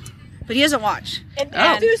 But he doesn't watch.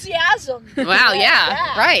 Enthusiasm. Wow.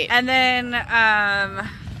 Yeah. Right. And then,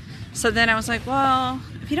 so then I was like, well,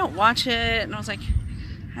 if you don't watch it, and I was like,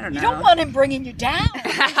 I don't know. You don't want him bringing you down. You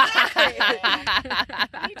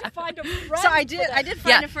need to find a friend. So I did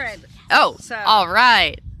find a friend. Oh, So- all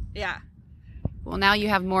right. Yeah. Well, now you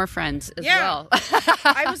have more friends as well.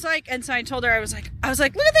 I was like, and so I told her, I was like, look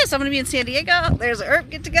at this. I'm going to be in San Diego. There's a ERP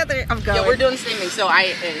get together. I'm going. Yeah, we're doing the same thing. So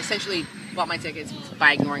I essentially bought my tickets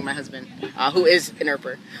by ignoring my husband, who is an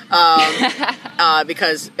ERPer,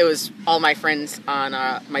 because it was all my friends on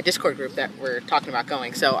my Discord group that were talking about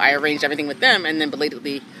going. So I arranged everything with them and then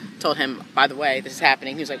belatedly told him, by the way, this is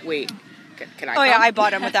happening. He was like, wait, can I come? Yeah, I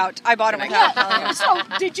bought him without telling him. So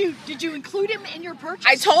did you include him in your purchase?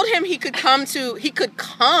 I told him he could come to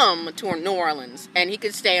New Orleans and he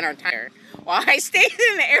could stay in our tire while I stayed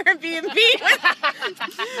in the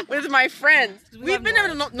Airbnb with my friends. We've been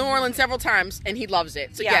to New Orleans several times and he loves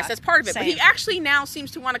it. So yes, that's part of it. same. But he actually now seems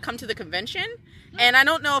to want to come to the convention, and I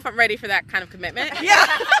don't know if I'm ready for that kind of commitment. Yeah.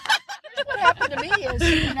 What happened to me is,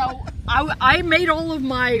 I made all of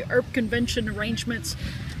my ERP convention arrangements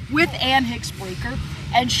with Ann Hicks Bleeker,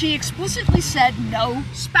 and she explicitly said no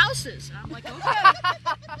spouses. And I'm like, okay.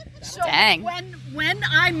 So Dang. when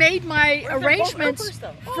I made my arrangements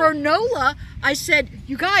for NOLA, I said,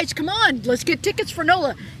 you guys, come on, let's get tickets for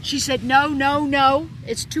NOLA. She said, no.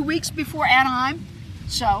 It's 2 weeks before Anaheim.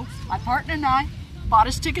 So my partner and I bought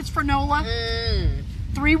us tickets for NOLA.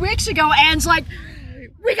 3 weeks ago, Ann's like,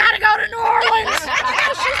 we gotta go to New Orleans.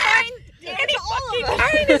 She's fine. Any fucking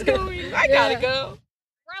fine is going. I gotta go.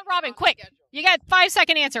 Round robin, quick. You got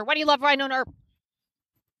 5-second answer. What do you love Winona ERP?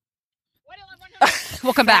 What do you love Winona ERP?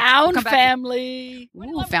 We'll come back. Found Come back. family.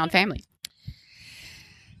 Ooh, found family.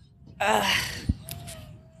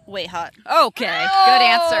 Way hot. Okay. Good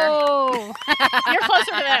answer. Oh. You're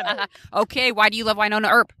closer to them. Okay. Why do you love Winona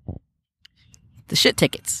ERP? The shit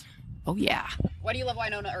tickets. Oh, yeah. Why do you love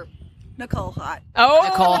Winona ERP? Nicole hot. Oh.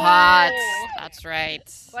 Nicole Hotz. That's right.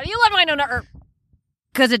 What do you love Winona ERP?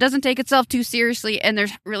 Because it doesn't take itself too seriously, and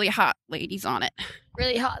there's really hot ladies on it.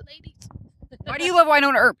 Really hot ladies. Why do you love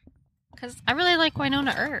Winona ERP? Because I really like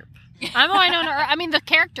Winona ERP. I'm a Winona ERP. I mean, the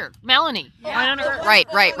character, Melanie. Winona ERP. Right.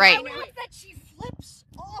 I like that she flips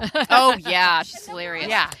off. Oh, yeah. She's hilarious.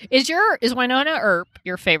 Yeah. Is Winona ERP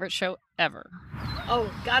your favorite show ever?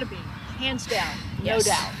 Oh, gotta be. Hands down. No Yes.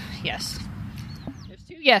 doubt. Yes. There's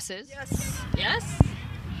 2 yeses. Yes. Yes?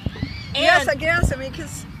 Yes, I guess. I mean,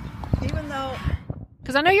 because even though.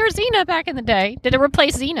 Because I know you're Xena back in the day. Did it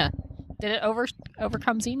replace Xena? Did it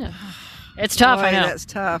overcome Xena? It's tough, Boy, I know. That's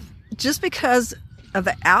tough. Just because of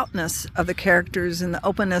the outness of the characters and the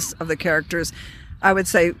openness of the characters, I would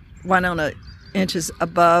say Winona inches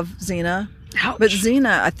above Xena. Ouch. But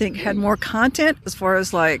Xena, I think, had more content as far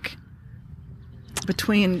as like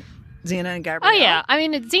between Xena and Gabrielle. Oh yeah, I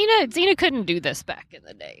mean Xena couldn't do this back in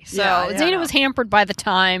the day, so Xena was hampered by the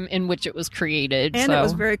time in which it was created. And so. it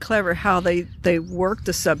was very clever how they worked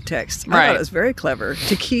the subtext. I Right. thought it was very clever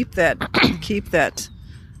to keep that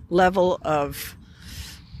level of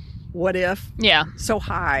what if so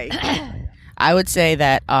high. I would say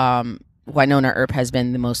that Winona Earp has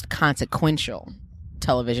been the most consequential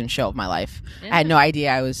television show of my life. I had no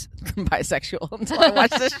idea I was bisexual until I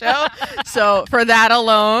watched the show. So for that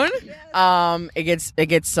alone, it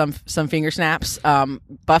gets some finger snaps.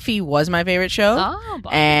 Buffy was my favorite show. Oh,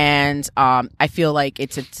 Buffy. And I feel like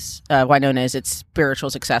it's Winona is its spiritual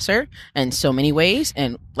successor in so many ways,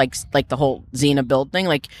 and like the whole Xena build thing.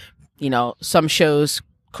 Like, you know, some shows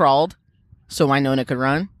crawled so Winona could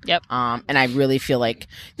run. Yep. And I really feel like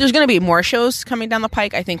there's going to be more shows coming down the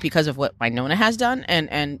pike, I think, because of what Winona has done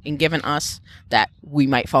and given us that we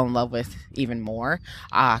might fall in love with even more.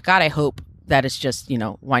 God, I hope that it's just, you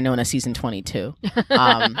know, Winona season 22.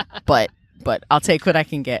 But I'll take what I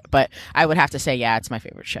can get. But I would have to say, yeah, it's my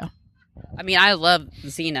favorite show. I mean, I love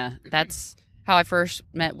Xena. That's how I first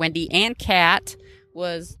met Wendy and Kat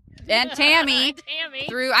and Tammy.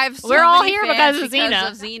 We're all here because of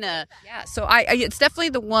Xena. Yeah, so I it's definitely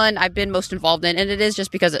the one I've been most involved in, and it is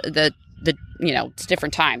just because of the you know, it's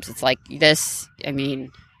different times. It's like this. I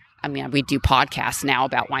mean, we do podcasts now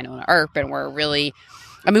about Winona Earp, and we're really.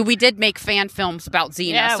 I mean, we did make fan films about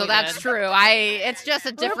Xena, so that's true. It's just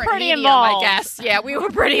a different medium, involved. I guess. Yeah, we were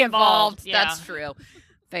pretty involved. Yeah. That's true.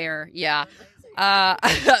 Fair, yeah.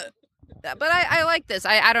 But I like this.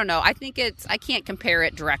 I don't know. I think I can't compare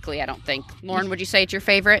it directly, I don't think. Lauren, would you say it's your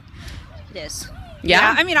favorite? It is.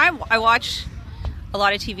 Yeah? I mean, I watch a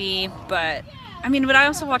lot of TV, but I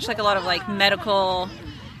also watch like a lot of like medical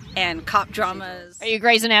and cop dramas. Are you a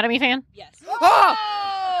Grey's Anatomy fan? Yes.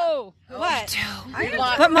 Oh! What?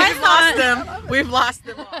 But We've lost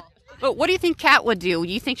them all. But what do you think Kat would do?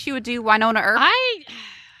 Do you think she would do Winona Earp?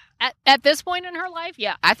 At this point in her life,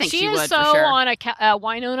 yeah, I think she is would, so for sure. on a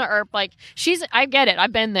Winona Earp. Like I get it.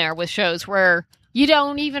 I've been there with shows where you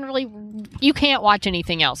don't even you can't watch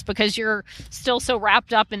anything else because you're still so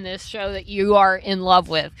wrapped up in this show that you are in love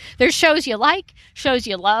with. There's shows you like, shows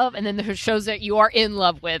you love, and then there's shows that you are in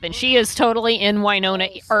love with. And she is totally in Winona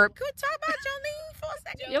Earp. Could we talk about Jolene for a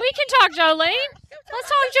second? Yeah, we can talk Jolene. Let's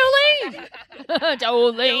talk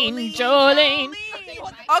Jolene. Jolene.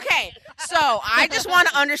 Okay, so I just want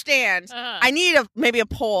to understand. I need maybe a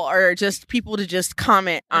poll or just people to just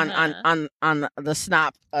comment on the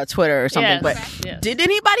Snop Twitter or something. Yes. But did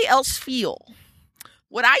anybody else feel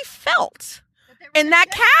what I felt in that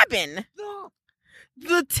cabin?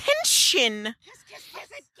 The tension.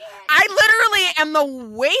 I literally am the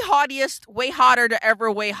way hotter to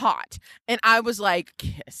ever way hot. And I was like,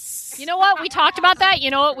 kiss. You know what? We talked about that. You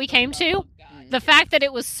know what we came to? The fact that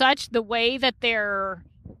it was such the way that they're,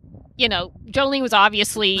 you know, Jolene was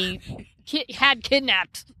obviously had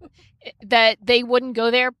kidnapped, that they wouldn't go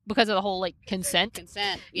there because of the whole like consent.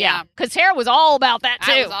 Yeah. Because Sarah was all about that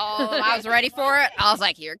too. I was ready for it. I was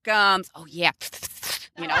like, here it comes. Oh yeah.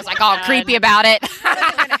 You know, I was like all creepy about it.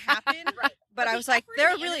 But I was like,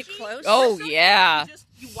 they're really close. Oh yeah.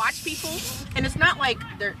 You watch people, and it's not like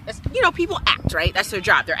people act, right? That's their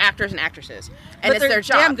job. They're actors and actresses, and it's their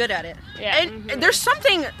job. Damn good at it. Yeah. And there's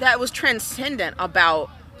something that was transcendent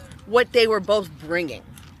about what they were both bringing.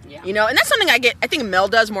 Yeah. You know, and that's something I think Mel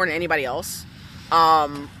does more than anybody else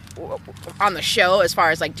on the show, as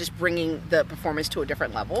far as like just bringing the performance to a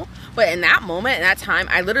different level. But in that moment, in that time,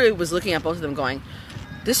 I literally was looking at both of them going,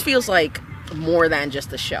 this feels like more than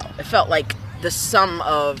just the show. It felt like the sum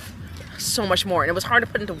of so much more, and it was hard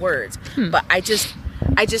to put into words. But I just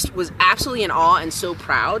was absolutely in awe and so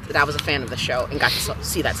proud that I was a fan of the show and got to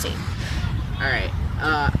see that scene. All right,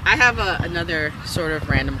 I have another sort of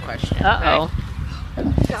random question. Uh-oh.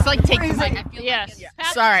 It's like taking my Yes.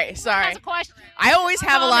 Sorry. That's a question. I always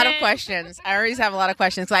have a lot of questions.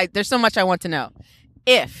 There's so much I want to know.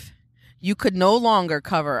 If you could no longer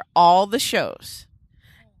cover all the shows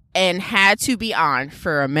and had to be on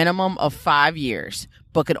for a minimum of 5 years,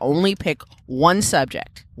 but could only pick one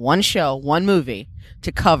subject, one show, one movie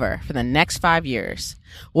to cover for the next 5 years,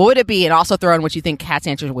 what would it be? And also throw in what you think Kat's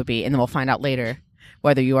answer would be, and then we'll find out later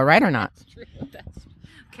whether you are right or not.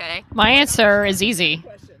 Okay. My answer is easy.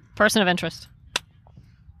 Person of interest.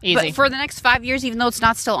 Easy. But for the next 5 years, even though it's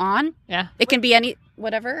not still on? Yeah. It can be any,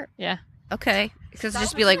 whatever? Yeah. Okay. Because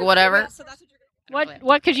just be like, whatever.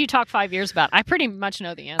 What could you talk 5 years about? I pretty much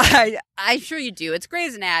know the answer. I'm sure you do. It's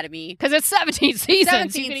Grey's Anatomy. Because it's 17 seasons.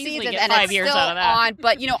 17 you can easily seasons, get and 5 it's years still out of that. on.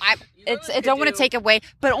 But I don't want to take away,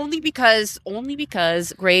 but only because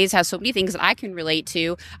Grey's has so many things that I can relate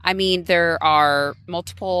to. I mean, there are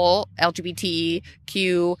multiple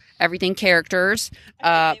LGBTQ everything characters.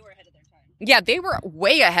 Yeah, they were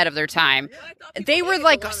way ahead of their time. They were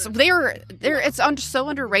like, it's so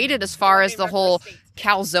underrated as far as the whole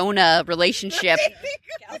Calzona relationship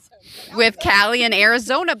with Callie in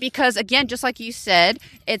Arizona, because again, just like you said,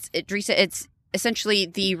 Teresa, it's essentially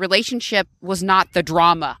the relationship was not the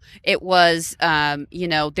drama. It was,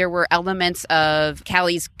 there were elements of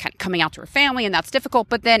Callie's coming out to her family, and that's difficult,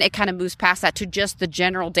 but then it kind of moves past that to just the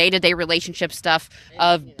general day-to-day relationship stuff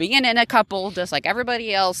of being in a couple, just like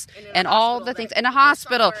everybody else, and all the things in a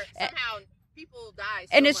hospital. People die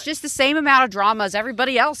and it's just the same amount of drama as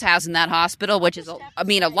everybody else has in that hospital, which is, a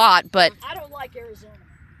lot, but I don't like Arizona.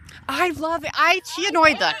 I love it. She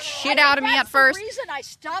annoyed the shit out of me at first. That's the reason I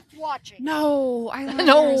stopped watching. No, I love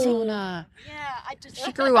Arizona. Yeah,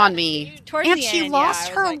 She grew on me. Towards And the she end,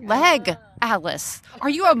 lost I was her like, leg, Alice. Are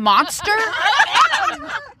you a monster?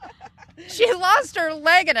 She lost her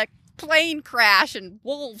leg in a plane crash and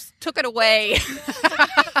wolves took it away.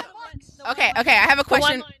 Okay, I have a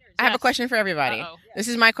question. I have yes. a question for everybody. Uh-oh. This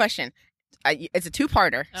is my question. It's a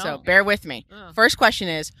two-parter, so Oh. bear with me. Oh. First question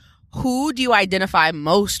is, who do you identify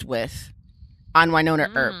most with on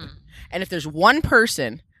Winona Earp? And if there's one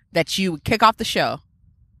person that you would kick off the show,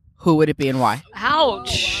 who would it be and why?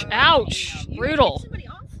 Ouch. Ouch. Brutal.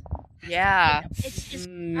 Yeah.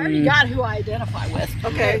 I already got who I identify with.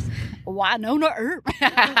 Okay. Winona Earp.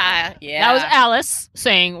 Yeah. That was Alice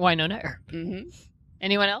saying Winona Earp. Mm-hmm.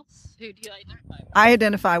 Anyone else? Who do you identify with? I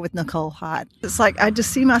identify with Nicole Hott. It's like I just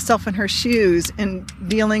see myself in her shoes and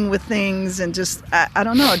dealing with things, and just I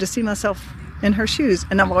don't know. I just see myself in her shoes,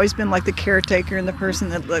 and I've always been like the caretaker and the person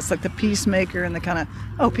that looks like the peacemaker and the kind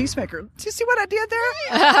of peacemaker. Do you see what I did there?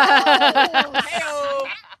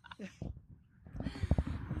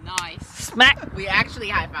 Nice. Smack. We actually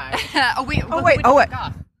high-five. Oh wait.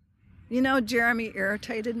 You know, Jeremy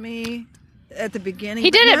irritated me at the beginning.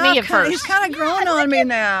 He but did at now me at first. He's kind of growing on me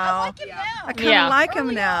now. I kind of like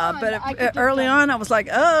him now, but early on I was like,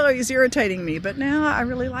 oh, he's irritating me. But now I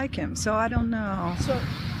really like him, so I don't know. So,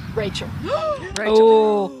 Rachel.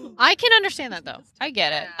 Oh, I can understand that though. I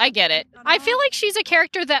get it. I feel like she's a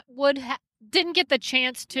character that didn't get the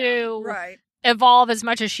chance to evolve as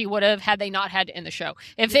much as she would have had they not had in the show.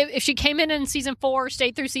 If she came in season 4,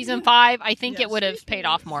 stayed through season 5, I think it would have paid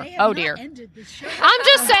off more. Oh dear. I'm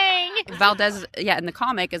just saying. Valdez, in the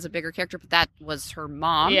comic is a bigger character, but that was her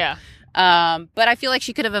mom. Yeah. But I feel like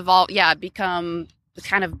she could have evolved. Yeah, become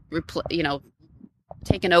kind of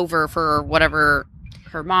taken over for whatever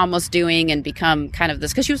her mom was doing and become kind of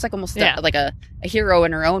this, because she was like almost like a hero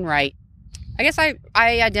in her own right. I guess I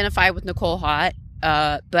identify with Nicole Hott,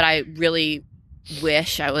 but I really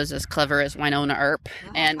wish I was as clever as Winona Earp,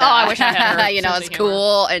 and I wish I had her it's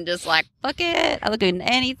cool and just like fuck it, I look at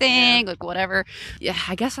anything, like whatever. Yeah,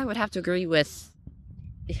 I guess I would have to agree with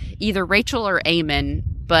either Rachel or Eamon,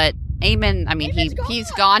 but Eamon, I mean,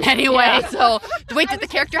 he's gone anyway. So wait, did the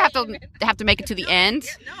character have to make it to the end?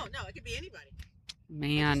 No, it could be anybody.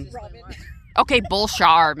 Man, okay,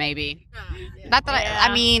 Bulshar maybe. Not that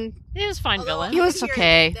I mean, he was fine villain. He was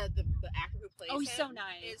okay. The actor who plays he's so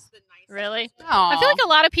nice. Is the nicest. Really? Aw, I feel like a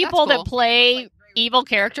lot of people that's cool. that play evil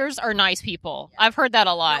characters are nice people. I've heard that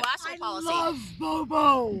a lot. Love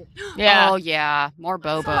Bobo. Yeah. Oh yeah, more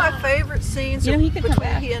Bobo. Some of my favorite scenes are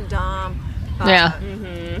between he and Dom. Yeah.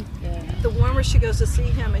 The one where she goes to see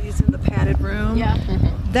him and he's in the padded room. Yeah.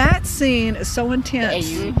 That scene is so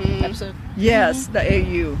intense. Episode. Yes, the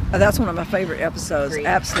AU. That's one of my favorite episodes. Agreed.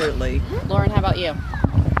 Absolutely. Lauren, how about you?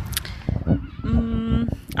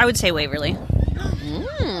 I would say Waverly.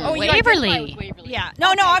 Oh, Waverly. Yeah.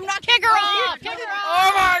 No, I'm not. Kick her off. Kick her off.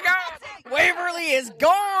 Oh my God! Waverly is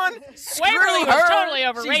gone. Waverly was her. totally She's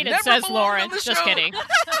overrated, never says belonged Lauren. on the Just show. kidding.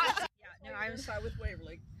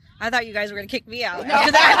 I thought you guys were going to kick me out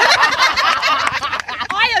after that.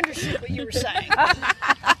 I understood what you were saying.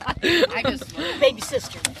 I just Baby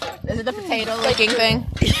sister. Is it the potato licking thing?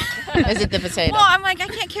 Is it the potato? Well, I'm like, I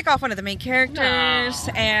can't kick off one of the main characters.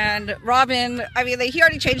 And Robin, I mean, he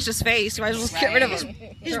already changed his face. You might as well just get rid of him.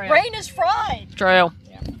 His brain is fried. True.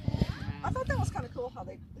 I thought that was kind of cool how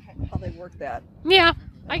they worked that. Yeah,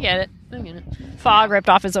 I get it. Fogg ripped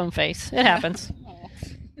off his own face. It happens.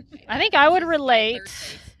 I think I would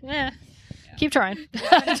relate. Yeah. Keep trying.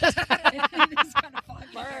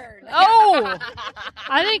 Oh!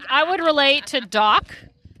 I think I would relate to Doc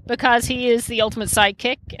because he is the ultimate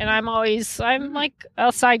sidekick, and I'm like a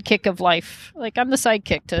sidekick of life. Like I'm the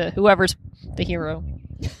sidekick to whoever's the hero,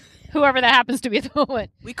 whoever that happens to be at the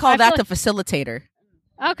moment. We call that the facilitator.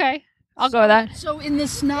 Okay, I'll go with that. So in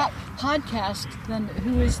this Snap podcast, then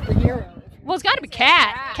who is the hero? Well, it's got to be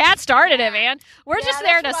Kat. Kat started it, man. We're just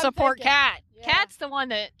there to that's what I'm support thinking. Kat. Kat's the one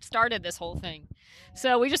that started this whole thing.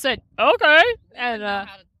 So we just said, okay. And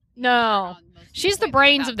no, she's the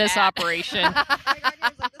brains of this operation.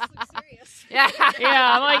 Yeah.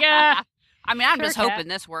 Yeah, I'm like, I mean, I'm Sure, just Kat. hoping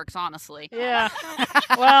this works, honestly. yeah.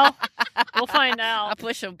 Well, we'll find I out.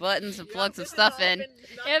 push some buttons and plug some stuff in.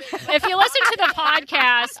 If you listen to the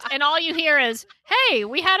podcast and all you hear is, hey,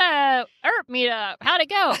 we had a ERP meetup. How'd it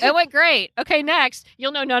go? It went great. Okay, next.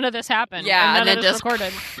 You'll know none of this happened. Yeah, and and none then of this just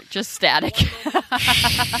recorded. just static.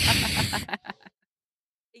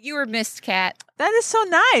 You were missed, Kat. That is so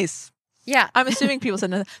nice. Yeah. I'm assuming people said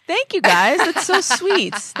no. Thank you, guys. That's so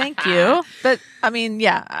sweet. Thank you. But I mean,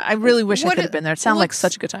 yeah, I really wish I What could have been there. It sounded like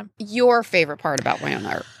such a good time. Your favorite part about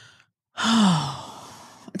Winona Earp?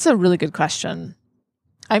 It's a really good question.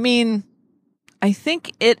 I mean, I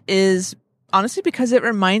think it is honestly because it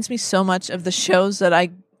reminds me so much of the shows that I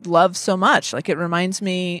love so much. Like it reminds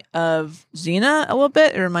me of Xena a little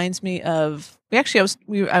bit. It reminds me of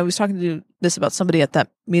I was talking to this about somebody at that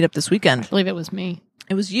meetup this weekend. I believe it was me.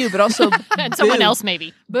 It was you, but also And someone Boo. else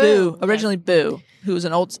maybe. Boo. Originally Boo, who was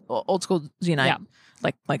an old school Xenite, Yeah.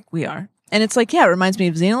 like we are. And it's like, yeah, it reminds me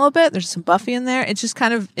of Xena a little bit. There's some Buffy in there. It's just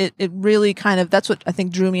kind of, it really kind of, that's what I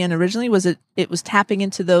think drew me in originally was it was tapping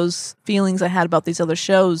into those feelings I had about these other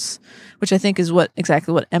shows, which I think is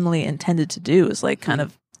exactly what Emily intended to do is like kind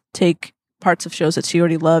of take parts of shows that she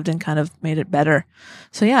already loved and kind of made it better.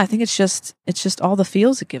 So yeah, I think it's just all the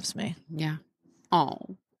feels it gives me. Yeah. Oh.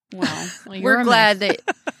 Well, you're we're a glad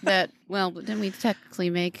that well, didn't we technically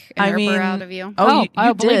make an Earper out of you? Oh,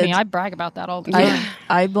 you believe did. me, I brag about that all the time.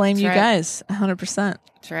 I blame That's you right. guys 100%.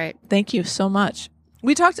 That's right. Thank you so much.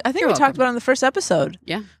 I think You're we talked welcome. about it on the first episode.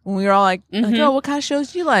 Yeah. When we were all like, Mhm. oh, what kind of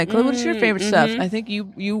shows do you like? What's your favorite stuff? I think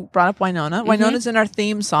you brought up Winona. Winona's in our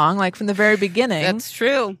theme song, like from the very beginning. That's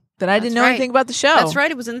true. But I didn't know right. anything about the show. That's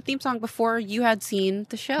right. It was in the theme song before you had seen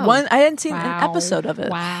the show. I hadn't seen Wow. an episode of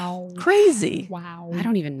it. Wow. Crazy. Wow. I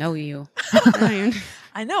don't even know you. I don't even-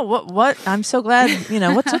 I know. What? I'm so glad,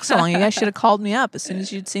 what took so long? You guys should have called me up as soon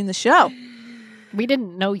as you'd seen the show. We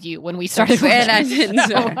didn't know you when we started. and I watching.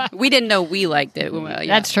 didn't. We didn't know we liked it. Yeah.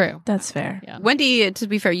 That's true. That's fair. Yeah. Wendy, to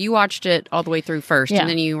be fair, you watched it all the way through first, Yeah. and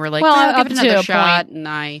then you were like, Well, "Oh, up give it to another a shot." point. And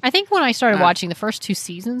I I think when I started Uh. watching, the first 2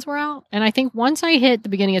 seasons were out, and I think once I hit the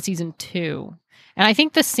beginning of season 2, and I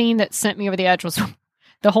think the scene that sent me over the edge was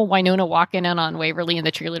the whole Winona walking in on Waverly in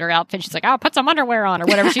the cheerleader outfit. She's like, "Oh, put some underwear on," or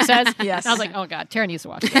whatever she says. Yes. And I was like, "Oh God, Tara needs to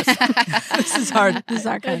watch this." This is hard. This is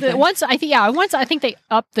our kind of thing. Once I think they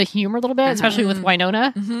upped the humor a little bit, especially with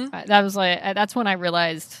Winona. Mhm. That was like that's when I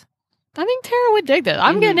realized I think Tara would dig this.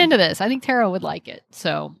 I'm getting into this. I think Tara would like it.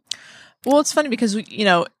 So Well, it's funny because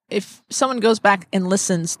if someone goes back and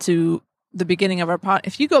listens to the beginning of our pod,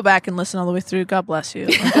 if you go back and listen all the way through, God bless you.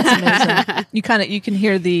 Like, that's amazing. you can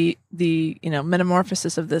hear the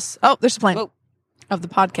metamorphosis of this. Oh, there's a plane Whoa. of the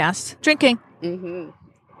podcast. Drinking. Mm-hmm.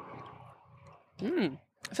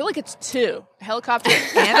 I feel like it's 2 helicopter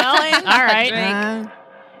and a plane. all right, Uh,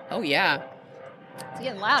 Oh yeah, it's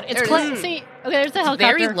getting loud. It's There it is. see. Okay, there's the it's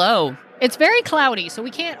helicopter. very low. It's very cloudy, so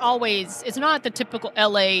we can't always. It's not the typical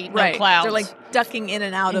LA no right. clouds. They're like ducking in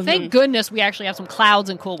and out And of. thank goodness we actually have some clouds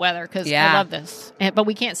and cool weather because Yeah. I love this. But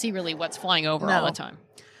we can't see really what's flying over all No. the time.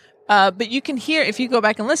 But you can hear if you go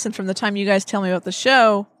back and listen from the time you guys tell me about the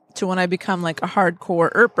show to when I become like a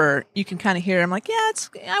hardcore Earper, you can kind of hear. I'm like, yeah,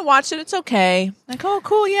 I watched it. It's okay. Like, oh,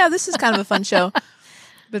 cool. Yeah, this is kind of a fun show.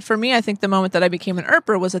 But for me, I think the moment that I became an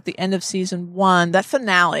Earper was at the end of season 1. That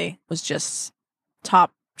finale was just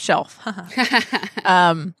top shelf.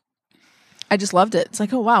 I just loved it. It's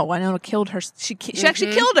like, oh wow, Winona killed her. She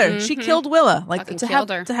actually killed her. She killed Willa. Like Fucking to killed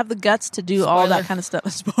her. have the guts to do all that Spoiler. kind of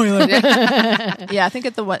stuff. Spoiler. Yeah, I think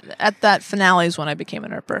at that finale is when I became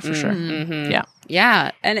an Earper for sure. Mhm. Yeah.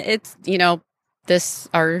 Yeah, and it's this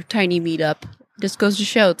our tiny meetup just goes to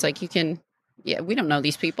show it's like you can. Yeah, we don't know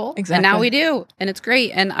these people, Exactly. and now we do, and it's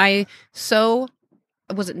great. And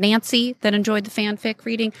was it Nancy that enjoyed the fanfic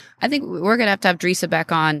reading? I think we're gonna have Drisa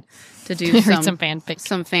back on to do Read some fanfic.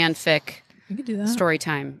 some fanfic You can do that. story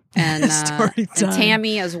time, and, Story and time.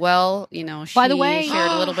 Tammy as well. She By the way,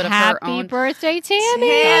 shared a little bit of happy her own. birthday, Tammy!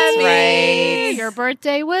 That's right. Your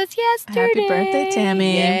birthday was yesterday. Happy birthday,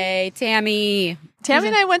 Tammy. Yay, Tammy! Tammy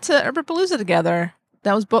and I went to Earperpalooza together.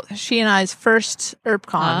 That was both she and I's first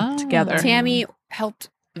ErpCon Oh. together. Tammy helped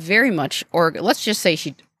very much, or let's just say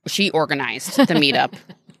she organized the meetup.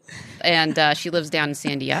 and she lives down in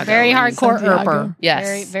San Diego. Very And- hardcore San Diego. Erper. Yes,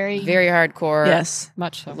 Very, very, very hardcore. Yes.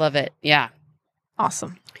 much so. Love it. Yeah.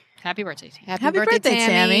 Awesome. Happy birthday, Tammy. Happy birthday,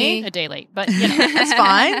 Tammy. A day late, but you know, That's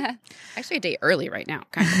fine. Actually, a day early right now.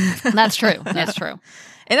 Kind of. that's true. That's true.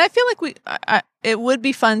 And I feel like it would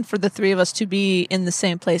be fun for the three of us to be in the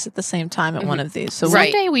same place at the same time at one of these. So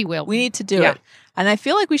Right. Someday we will. we need to do Yeah. it. And I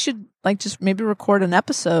feel like we should like just maybe record an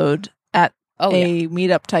episode at Oh, a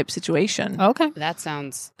meetup type situation. Okay. That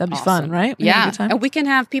sounds That'd be awesome. fun, right? We have a Yeah, good time? and we can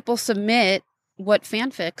have people submit what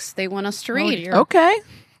fanfics they want us to read. dear. Okay.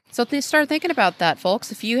 So start thinking about that,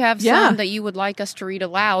 folks. If you have Yeah. some that you would like us to read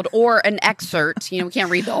aloud or an excerpt, we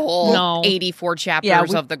can't read the whole No. 84 chapters Yeah,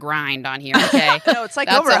 we- of The Grind on here, okay? No, it's like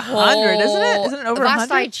That's over a 100, isn't it? whole- Isn't it over Last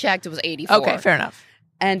 100? I checked, it was 84. Okay, fair enough.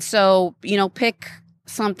 And so, pick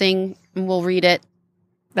something and we'll read it.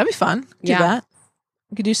 That'd be fun. Do Yeah. that.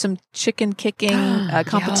 We could do some chicken kicking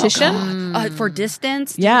competition. For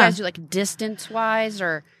distance? Do Yeah. you guys do like distance-wise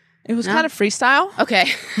or... It was No? kind of freestyle, Okay.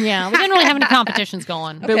 Yeah, we didn't really have any competitions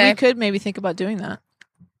going. but we Okay. could maybe think about doing that.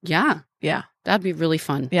 Yeah. Yeah. That'd be really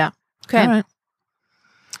fun. Yeah. Okay. All right.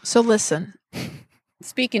 So listen,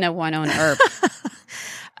 Speaking of Winona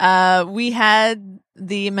Earp, we had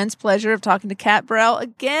the immense pleasure of talking to Kat Burrell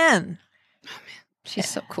again, she's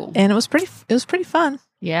so cool. and it was pretty fun.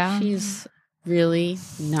 Yeah. She's really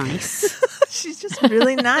nice. She's just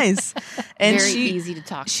really nice, and Very she easy to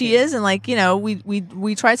talk to. she is, and like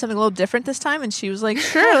we tried something a little different this time, and she was like,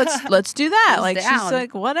 "Sure, let's do that." She's Like she's down.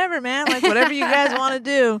 like, "Whatever, man. Like whatever you guys want to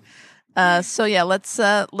do." So yeah, let's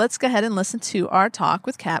go ahead and listen to our talk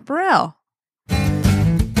with Kat Burrell.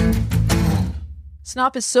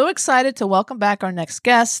 Snop is so excited to welcome back our next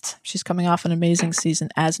guest. She's coming off an amazing season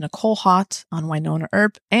as Nicole Hott on Winona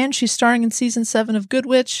Earp, and she's starring in season 7 of Good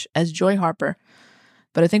Witch as Joy Harper.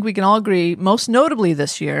 But I think we can all agree, most notably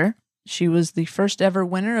this year, she was the first ever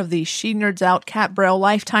winner of the She Nerds Out Kat Burrell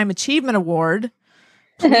Lifetime Achievement Award.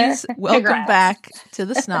 Please welcome Congrats. back to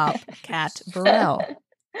the Snop, Kat Burrell.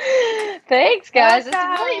 Thanks, guys. It's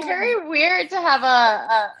really very weird to have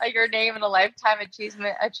a your name in a lifetime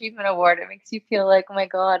achievement award. It makes you feel like, oh my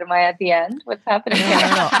god, am I at the end? What's happening?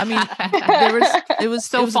 No. I mean, it was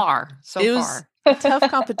So it was, far. it was a tough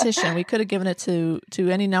competition. We could have given it to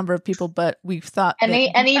any number of people, but we thought that-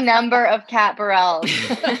 Any number of Kat Burrells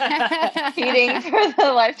competing for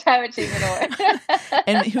the lifetime achievement award.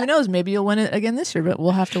 and who knows, maybe you'll win it again this year, but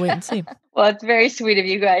we'll have to wait and see. Well, it's very sweet of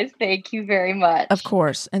you guys. Thank you very much. Of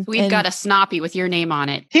course. And We've got a Snoppy with your name on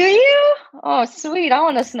it. Do you? Oh, sweet. I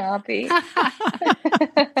want a Snoppy.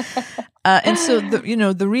 and so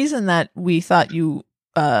the reason that we thought you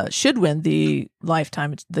should win the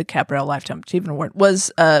Kat Burrell Lifetime Achievement Award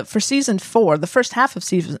was for season 4, the first half of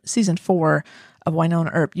season 4 of Winona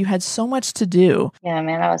Earp. You had so much to do. Yeah,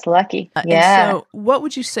 man, I was lucky. And Yeah. so what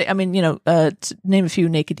would you say? I mean, to name a few: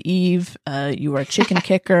 Naked Eve, you were a chicken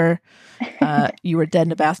kicker, you were dead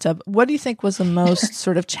in a bathtub. What do you think was the most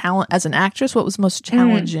sort of challenge as an actress? What was most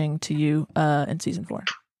challenging to you in season 4?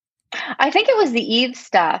 I think it was the Eve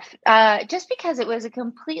stuff, just because it was a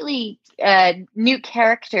completely new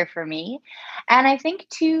character for me. And I think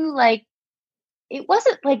too, like, it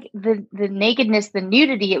wasn't like the nakedness, the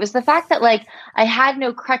nudity. It was the fact that like I had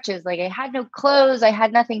no crutches, like I had no clothes, I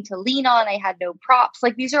had nothing to lean on, I had no props.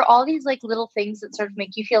 Like these are all these like little things that sort of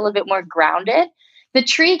make you feel a bit more grounded. The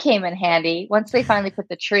tree came in handy once they finally put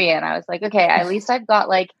the tree in. I was like, okay, at least I've got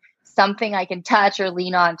like something I can touch or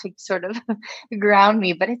lean on to sort of ground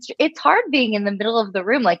me. But it's hard being in the middle of the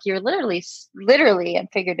room, like you're literally and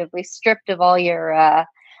figuratively stripped of all your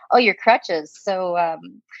crutches. So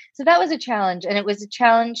that was a challenge, and it was a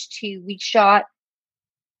challenge we shot.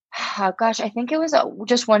 Oh gosh, I think it was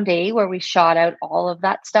just one day where we shot out all of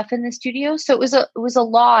that stuff in the studio. So it was a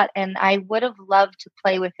lot, and I would have loved to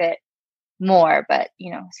play with it more, but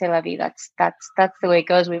c'est la vie. That's the way it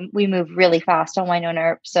goes. We move really fast on Winona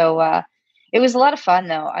Earp. So it was a lot of fun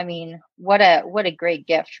though. I mean, what a great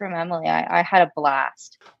gift from Emily. I had a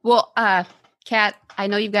blast. Well, Kat, I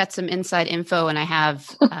know you've got some inside info, and I have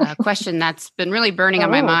a question that's been really burning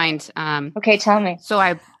on my mind. Okay, tell me. So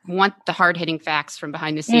I want the hard-hitting facts from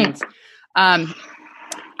behind the scenes.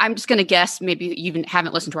 I'm just going to guess, maybe you even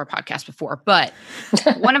haven't listened to our podcast before, but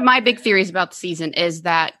one of my big theories about the season is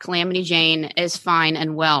that Calamity Jane is fine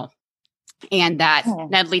and well, and that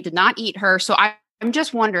Nedley did not eat her. So I'm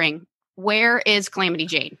just wondering, where is Calamity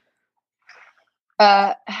Jane?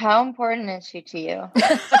 How important is she to you?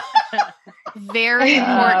 Very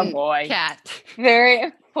important, Kat. Very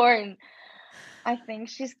important. I think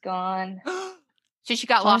she's gone. So she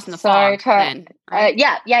got lost in the Sorry, fog then.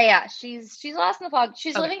 Yeah. She's lost in the fog.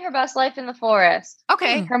 She's living her best life in the forest.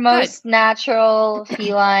 Okay. Her most natural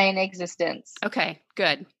feline existence. Okay,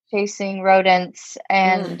 good. Chasing rodents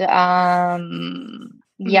and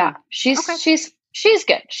she's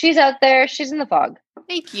good. She's out there. She's in the fog.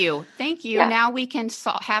 Thank you. Yeah. Now we can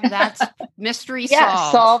have that mystery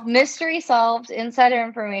solved. Mystery solved. Insider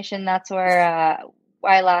information. That's where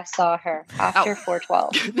I last saw her after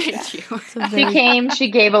 4/12. Thank you. She came, she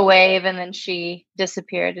gave a wave, and then she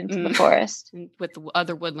disappeared into the forest with the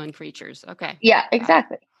other woodland creatures. Okay. Yeah,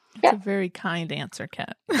 exactly. That's a very kind answer,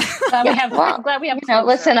 Kat. I'm glad we have.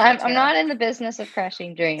 Listen, I'm not in the business of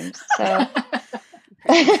crushing dreams, so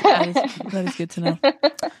that is good to know.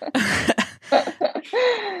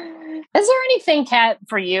 Is there anything, Kat,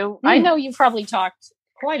 for you? I know you've probably talked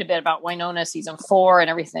quite a bit about Wynonna season 4 and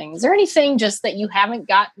everything. Is there anything just that you haven't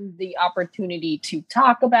gotten the opportunity to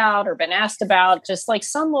talk about or been asked about? Just like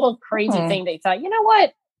some little crazy thing that you thought, you know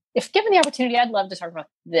what? If given the opportunity, I'd love to talk about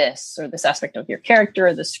this or this aspect of your character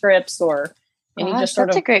or the scripts or any just sort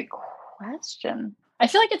of. That's a great question. I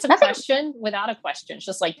feel like it's a question without a question. It's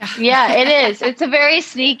just like yeah, it is. It's a very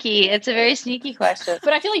sneaky question.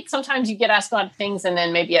 But I feel like sometimes you get asked a lot of things, and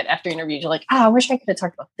then maybe after interviews, you're like, I wish I could have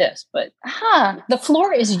talked about this. But the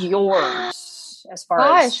floor is yours as far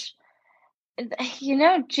as.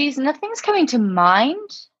 Geez, nothing's coming to mind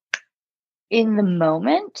in the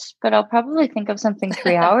moment, but I'll probably think of something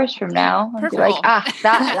 3 hours from now and be like,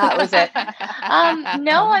 that was it.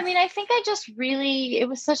 No, I mean, I think it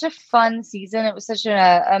was such a fun season. It was such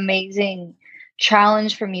an amazing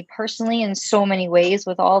challenge for me personally in so many ways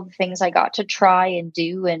with all the things I got to try and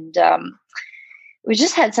do. And we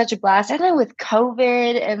just had such a blast. I know with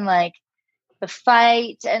COVID and like the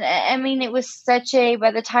fight. And I mean, it was by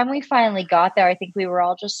the time we finally got there, I think we were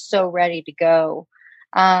all just so ready to go.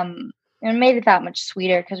 And it made it that much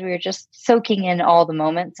sweeter because we were just soaking in all the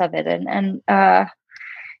moments of it. And no,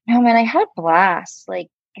 man, I had a blast.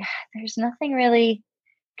 Like, there's nothing really.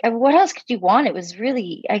 What else could you want? It was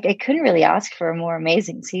really, I couldn't really ask for a more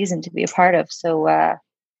amazing season to be a part of. So,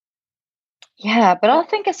 yeah, but I'll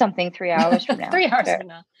think of something 3 hours from now. 3 hours from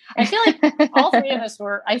now. I feel like all three of us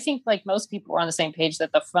I think like most people were on the same page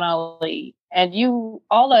that the finale and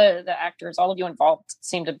all the actors, all of you involved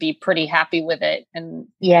seemed to be pretty happy with it and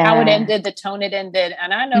how it ended, the tone it ended.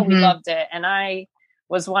 And I know we loved it. And I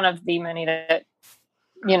was one of the many that,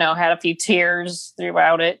 had a few tears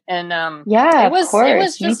throughout it. And it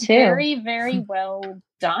was just very, very well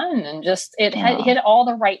done. And just, it hit all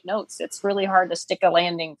the right notes. It's really hard to stick a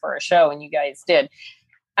landing for a show. And you guys did.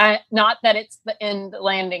 Not that it's the end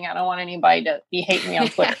landing. I don't want anybody to be hating me on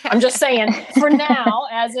Twitter. I'm just saying for now,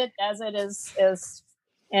 as it is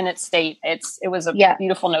in its state, it was a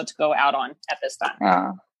beautiful note to go out on at this time.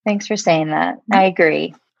 Oh, thanks for saying that. I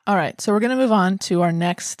agree. All right. So we're going to move on to our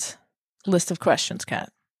next list of questions,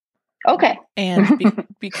 Kat. Okay. And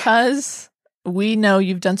because we know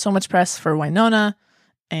you've done so much press for Wynonna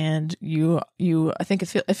and you I think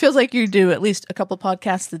it feels like you do at least a couple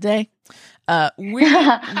podcasts a day. I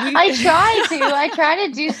try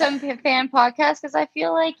to do some fan podcasts because I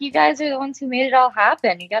feel like you guys are the ones who made it all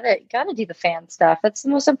happen. You gotta do the fan stuff. That's the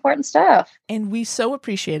most important stuff. And we so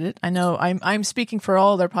appreciate it. I know I'm speaking for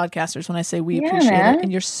all their podcasters when I say we appreciate it.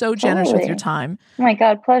 And you're so generous with your time. Oh my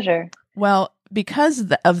God, pleasure. Well, because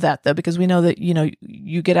of that, though, because we know that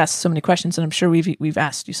you get asked so many questions, and I'm sure we've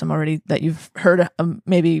asked you some already that you've heard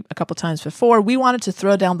maybe a couple times before. We wanted to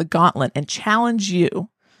throw down the gauntlet and challenge you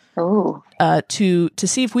to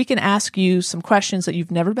see if we can ask you some questions that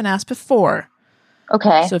you've never been asked before.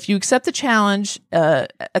 Okay. So if you accept the challenge,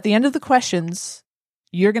 at the end of the questions,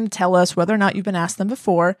 you're going to tell us whether or not you've been asked them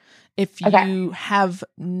before. If you have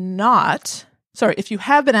not, if you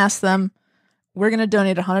have been asked them, we're going to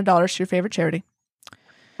donate $100 to your favorite charity.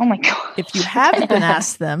 Oh my God. If you haven't been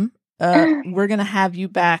asked them, we're going to have you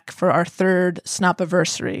back for our 3rd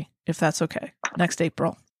Snopiversary, if that's okay, next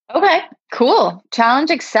April. Okay, cool.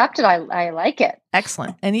 Challenge accepted. I like it.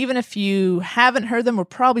 Excellent. And even if you haven't heard them, we're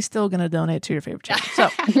probably still going to donate to your favorite charity. So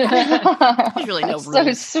there's really no rules.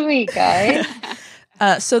 So sweet, guys.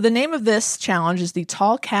 So the name of this challenge is the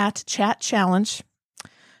Tall Cat Chat Challenge.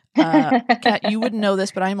 Kat, you wouldn't know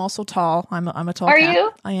this, but I am also tall. I'm a tall cat. Are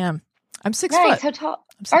you? I am. I'm 6 nice. foot. How tall?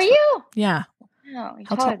 Are you? Yeah. No, you're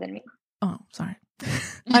taller than me. Oh, sorry.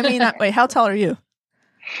 I mean, wait, how tall are you?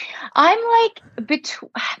 I'm like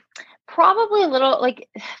probably a little like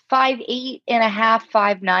 5'8" and a half,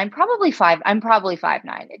 5'9", probably 5. I'm probably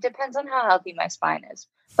 5'9". It depends on how healthy my spine is,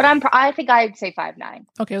 but I think I'd say 5'9".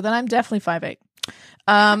 Okay, well then I'm definitely 5'8".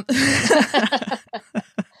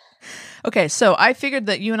 Okay, so I figured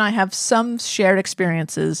that you and I have some shared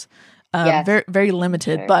experiences, Yes. very, very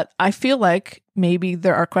limited, Sure. but I feel like maybe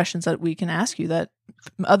there are questions that we can ask you that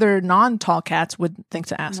other non-tall cats would think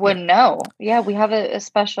to ask you. Wouldn't know. Yeah, we have a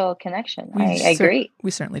special connection. I agree.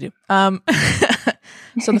 We certainly do.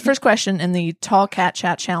 So the first question in the Tall Cat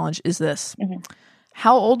Chat Challenge is this. Mhm.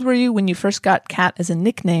 How old were you when you first got Cat as a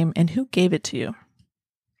nickname, and who gave it to you?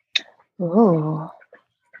 Ooh.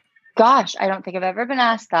 Gosh, I don't think I've ever been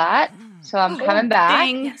asked that. So I'm coming back.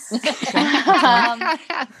 Ding.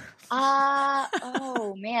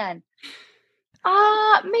 Oh man.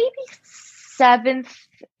 Maybe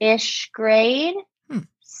 7th-ish grade.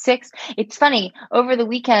 6th. It's funny. Over the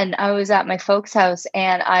weekend, I was at my folks' house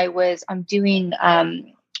and I'm doing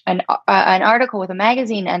an article with a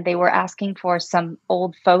magazine, and they were asking for some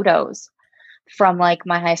old photos from like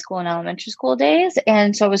my high school and elementary school days.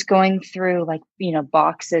 And so I was going through like,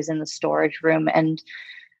 boxes in the storage room, and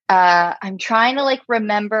I'm trying to like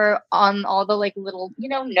remember on all the like little,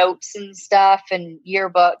 notes and stuff and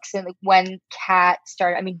yearbooks and like when Cat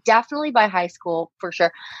started. I mean, definitely by high school for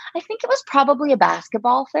sure. I think it was probably a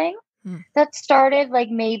basketball thing that started like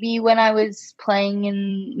maybe when I was playing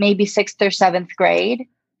in maybe 6th or 7th grade,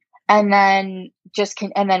 and then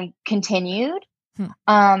continued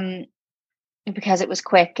because it was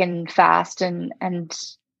quick and fast and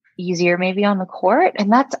easier maybe on the court.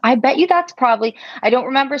 And I bet you that's probably, I don't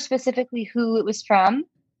remember specifically who it was from,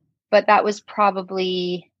 but that was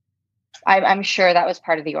probably, I'm sure that was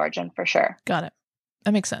part of the origin for sure. Got it.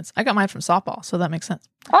 That makes sense. I got mine from softball, so that makes sense.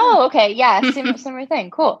 Oh, okay. Yeah. Similar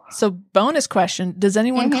thing. Cool. So bonus question, does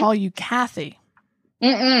anyone call you Kathy?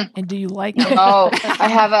 Mm-mm. And do you like it? Oh, I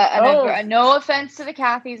have no offense to the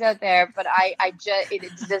Kathys out there, but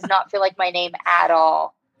it does not feel like my name at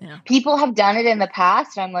all. Yeah. People have done it in the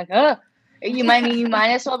past, and I'm like, oh, you might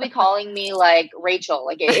as well be calling me like Rachel.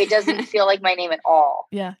 Like it doesn't feel like my name at all.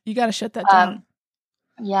 Yeah, you got to shut that down.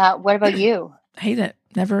 Yeah. What about you? Hate it.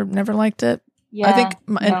 Never liked it. Yeah. I think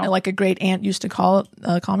like a great aunt used to call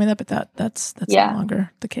me that, but that's no longer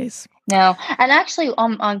the case. No, and actually,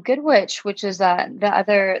 on Good Witch, which is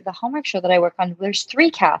the Hallmark show that I work on, there's 3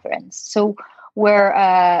 Catherines. So we're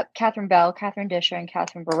Catherine Bell, Catherine Disher, and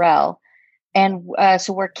Catherine Burrell. And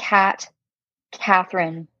so we're Kat,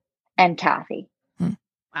 Catherine, and Kathy.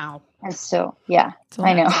 Wow. And so, yeah,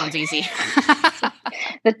 I know. Sounds easy.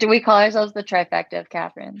 We call ourselves the trifecta of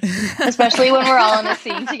Catherine, especially when we're all in a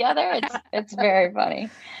scene together. It's very funny.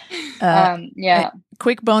 Yeah.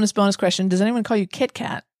 Quick bonus question. Does anyone call you Kit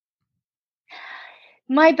Kat?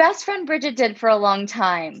 My best friend Bridget did for a long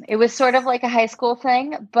time. It was sort of like a high school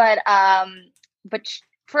thing, but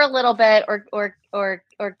for a little bit, or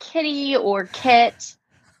Kitty, or Kit,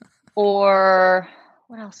 or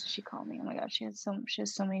what else does she call me? Oh my gosh, she has so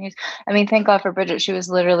many names. I mean, thank God for Bridget. She was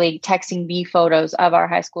literally texting me photos of our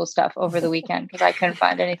high school stuff over the weekend because I couldn't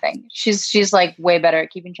find anything. She's like way better at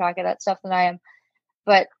keeping track of that stuff than I am.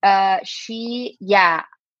 But but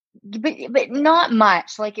not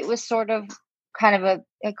much. Like it was sort of kind of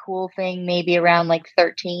a cool thing maybe around like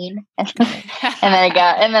 13, and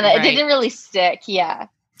then it didn't really stick. Yeah.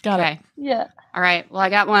 Got it. Yeah. All right. Well, I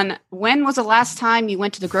got one. When was the last time you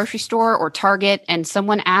went to the grocery store or Target and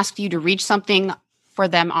someone asked you to reach something for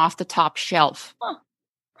them off the top shelf? Huh.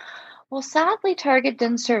 Well, sadly, Target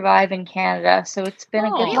didn't survive in Canada, so it's been a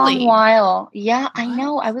good really? long while. Yeah, I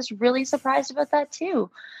know. I was really surprised about that too.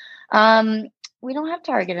 We don't have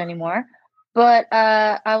Target anymore, but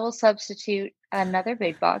I will substitute another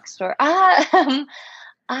big box store.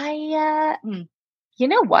 You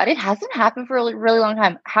know what? It hasn't happened for a really long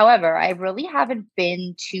time. However, I really haven't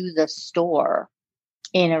been to the store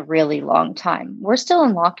in a really long time. We're still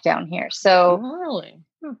in lockdown here. So really?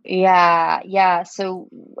 Yeah. So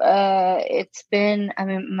it's been, I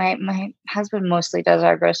mean, my husband mostly does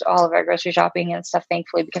all of our grocery shopping and stuff,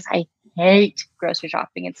 thankfully, because I hate grocery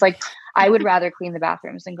shopping. It's like I would rather clean the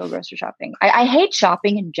bathrooms than go grocery shopping. I hate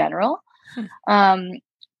shopping in general.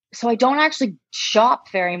 So I don't actually shop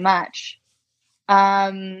very much.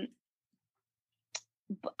 I mean,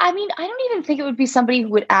 I don't even think it would be somebody who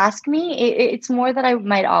would ask me. It's more that I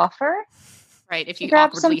might offer. Right. If you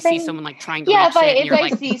awkwardly see someone like trying to if reach I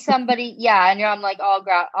see somebody, I'm like, I'll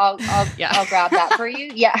grab that for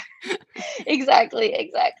you. Yeah,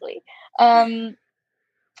 exactly. I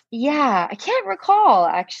can't recall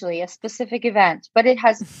actually a specific event, but it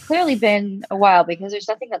has clearly been a while because there's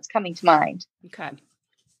nothing that's coming to mind. Okay.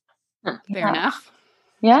 Fair enough.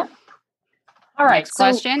 Yeah. All right. Next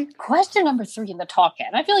question. Question number 3 in the talk cat.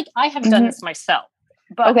 And I feel like I have done this myself,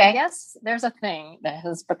 but Okay. I guess there's a thing that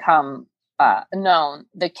has become known,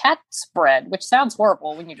 the cat spread, which sounds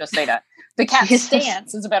horrible when you just say that. The cat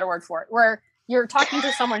stance is a better word for it, where you're talking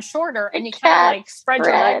to someone shorter and you kind of like spread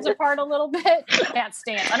your legs apart a little bit. Cat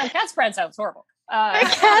stance. I know cat spread sounds horrible. The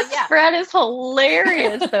cat spread is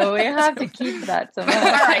hilarious, though. We have to keep that somehow. All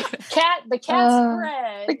right, the cat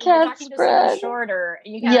spread. The cat spread. Shorter,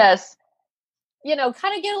 and you kind of, you know,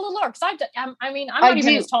 kind of get a little lower. Because I'm not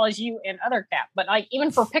even as tall as you and other cat, but like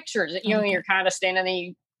even for pictures, you know, you're kind of standing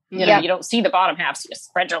there. You know, you don't see the bottom half, so you just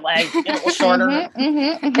spread your leg, get a little shorter.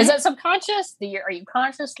 Is that subconscious? Are you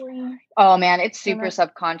consciously? Oh man, it's super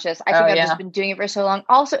subconscious. I think I've just been doing it for so long.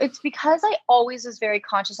 Also, it's because I always was very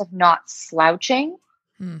conscious of not slouching.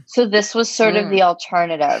 So this was sort of the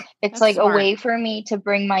alternative. It's That's like smart. A way for me to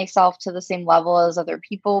bring myself to the same level as other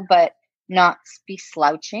people, but not be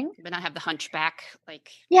slouching, but not have the hunchback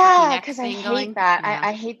because I hate that.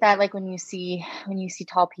 I hate that, like when you see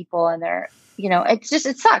tall people and they're, you know, it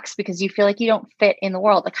sucks because you feel like you don't fit in the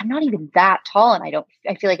world. Like I'm not even that tall and I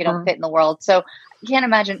feel like I don't fit in the world. So I can't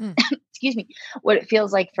imagine excuse me, what it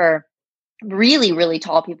feels like for really, really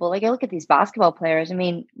tall people. Like I look at these basketball players. I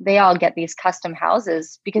mean, they all get these custom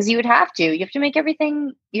houses because you have to make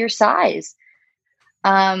everything your size.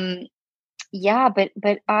 Yeah, but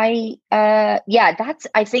I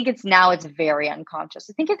think it's very unconscious.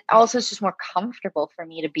 I think it also is just more comfortable for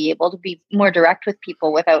me to be able to be more direct with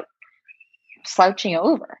people without slouching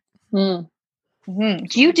over. Do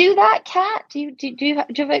you do that, Kat? Do you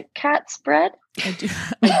have a cat spread?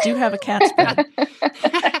 I do have a cat spread.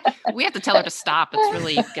 We have to tell her to stop. It's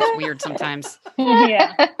really gets weird sometimes.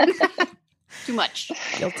 Yeah. Too much.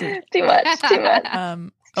 Guilty. Too much.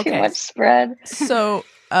 Okay. Too much spread. So,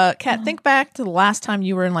 Kat, think back to the last time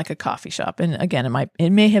you were in like a coffee shop, and again,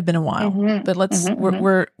 it may have been a while, but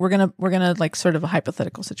we're gonna like sort of a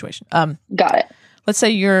hypothetical situation. Got it. Let's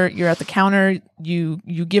say you're at the counter. You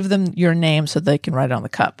give them your name so they can write it on the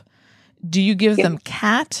cup. Do you give them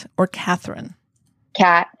Kat or Catherine?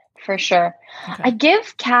 Kat, for sure. Okay. I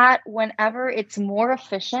give Kat whenever it's more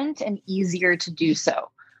efficient and easier to do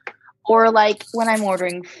so. Or like when I'm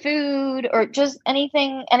ordering food or just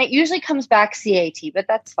anything, and it usually comes back CAT, but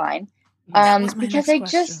that's fine.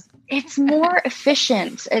 Because it's more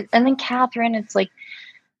efficient. And then Catherine, it's like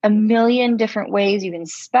a million different ways you can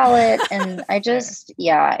spell it. And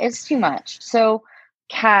it's too much. So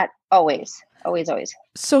Kat, always.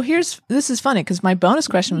 So this is funny because my bonus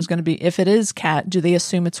question was going to be, if it is Kat, do they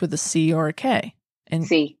assume it's with a C or a K? And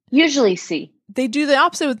C. Usually C. They do the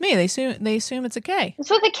opposite with me. They assume it's a K.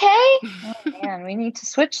 It's with a K? Oh man, we need to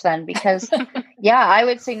switch then because I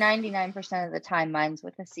would say 99% of the time mine's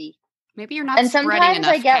with a C. Maybe you're not spreading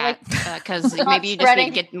enough, I get because maybe you just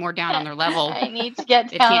need to get more down on their level. I need to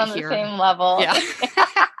get down on the same level. Yeah.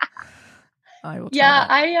 I will.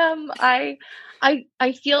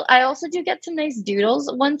 I feel I also do get some nice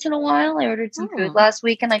doodles once in a while. I ordered some food last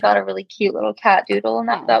week and I got a really cute little cat doodle, and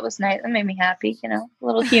that was nice. That made me happy, you know, a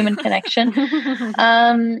little human connection.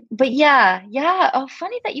 But oh,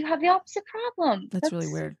 funny that you have the opposite problem. That's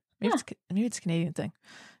really weird. Maybe it's a Canadian thing.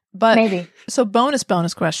 But maybe. So bonus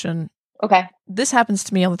question. Okay. This happens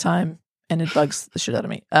to me all the time and it bugs the shit out of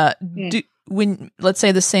me. When let's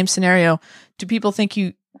say the same scenario, do people think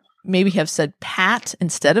you maybe have said Pat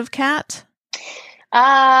instead of Cat?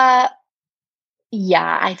 I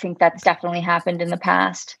think that's definitely happened in the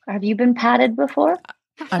past. Have you been patted before?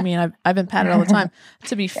 I mean, I've been patted all the time.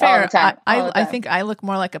 To be fair, I think I look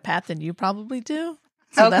more like a Pat than you probably do.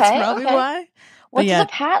 So that's probably why. What does a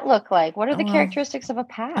Pat look like? What are the characteristics of a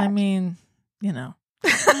Pat? I mean, you know.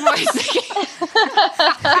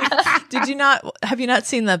 Have you not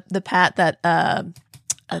seen the Pat that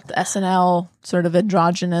at the SNL sort of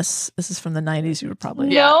androgynous? This is from the 90s. You were probably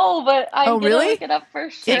no, but I'm gonna really? look it up for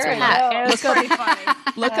sure. It's Pat. It's pretty funny.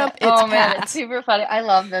 Look up. It's Pat. Man, it's super funny. I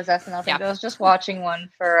love those SNL things. I was just watching one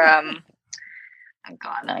for oh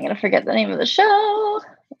God, now I'm gonna forget the name of the show.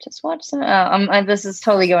 Just watch some. This is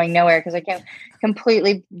totally going nowhere because I can't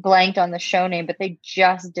completely blanked on the show name, but they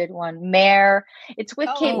just did one. Mare. It's with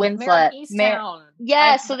Kate Winslet. Mare.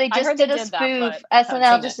 Yeah, so they just did a spoof.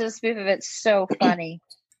 SNL just did a spoof of it. So funny.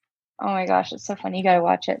 Oh my gosh, it's so funny. You got to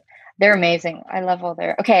watch it. They're amazing. I love all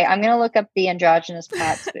their. Okay, I'm gonna look up the androgynous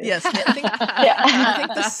Pat spoof. Yes, I think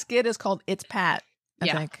the skit is called "It's Pat." I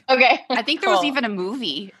think. Okay. I think there was even a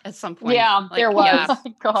movie at some point. Yeah, there was. Yeah. Oh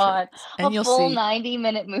my God. And a full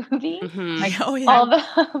 90-minute movie. Mm-hmm. Oh yeah.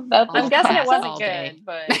 I'm guessing it wasn't good,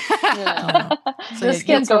 but you know. So this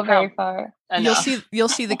can't go very far. You'll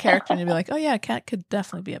see the character and you'll be like, oh yeah, Cat could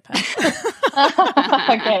definitely be a Pat.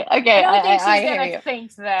 Okay. I don't think she's gonna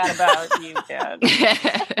think that about you, Dad.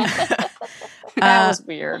 That was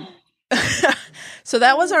weird. So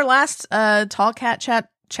that was our last Tall Cat Chat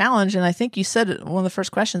challenge, and I think you said one of the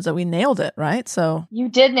first questions that we nailed it, right? So you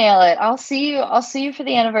did nail it. I'll see you for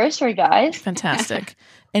the anniversary, guys. Fantastic.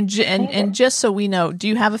 And just so we know, do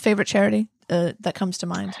you have a favorite charity that comes to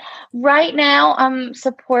mind? Right now, I'm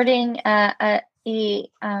supporting a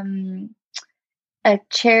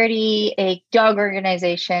charity, a dog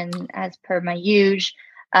organization, as per my usual.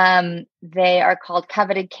 They are called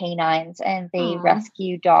Coveted Canines, and they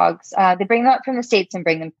rescue dogs. They bring them up from the States and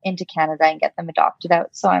bring them into Canada and get them adopted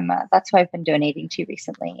out. So that's who I've been donating to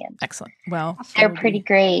recently. And excellent. Well, they're pretty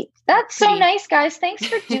great. That's so nice, guys. Thanks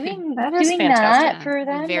for doing that for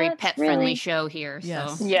them. Very That's pet-friendly really... show here.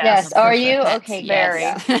 Yes. So. Yes. Are you? Okay, Very.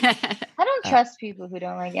 yes. I don't trust people who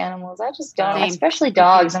don't like animals. I just don't, Same. especially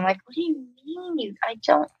dogs. I'm like, what do you mean? I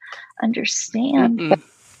don't understand. But,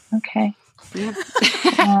 okay.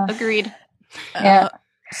 Yeah. Agreed. Yeah.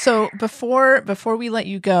 So before we let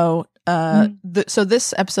you go, so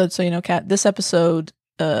this episode, so you know, Kat, this episode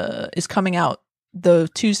is coming out the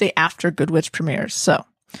Tuesday after Good Witch premieres. So.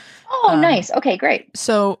 Oh, nice. Okay, great.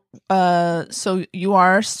 So you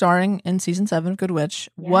are starring in season 7 of Good Witch.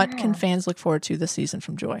 Yeah. What can fans look forward to this season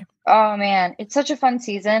from Joy? Oh man, it's such a fun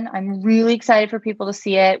season. I'm really excited for people to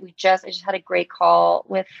see it. I just had a great call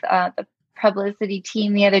with the publicity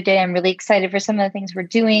team the other day. I'm really excited for some of the things we're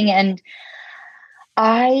doing, and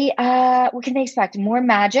what can they expect? More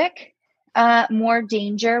magic, more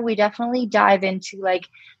danger. We definitely dive into like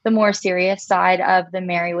the more serious side of the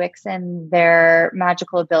Merrywicks and their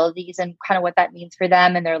magical abilities and kind of what that means for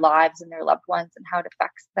them and their lives and their loved ones and how it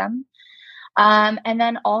affects them. And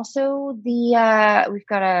then also we've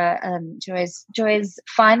got Joy's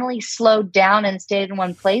finally slowed down and stayed in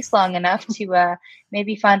one place long enough to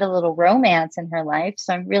maybe find a little romance in her life.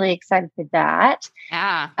 So I'm really excited for that.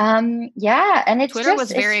 Yeah. Yeah. And Twitter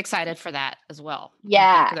was very excited for that as well.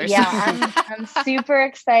 Yeah. Yeah. I'm super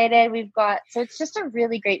excited. So it's just a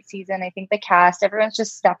really great season. I think the cast, everyone's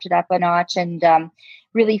just stepped it up a notch and,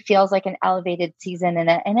 really feels like an elevated season in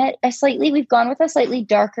it. And we've gone with a slightly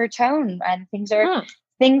darker tone, and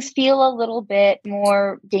things feel a little bit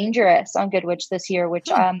more dangerous on Good Witch this year,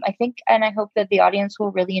 which I think, and I hope that the audience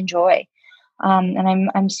will really enjoy. And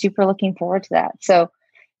I'm super looking forward to that. So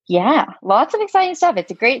yeah, lots of exciting stuff.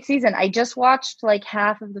 It's a great season. I just watched like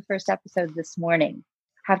half of the first episode this morning.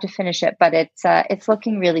 Have to finish it, but it's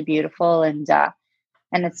looking really beautiful, and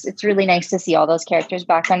it's really nice to see all those characters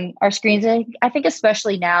back on our screens. I think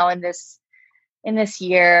especially now in this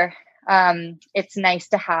year, it's nice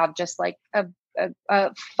to have just like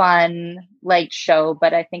a fun light show,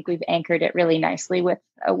 but I think we've anchored it really nicely with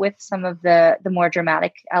some of the more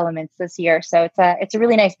dramatic elements this year. So it's a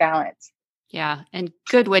really nice balance. Yeah, and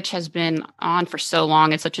Good Witch has been on for so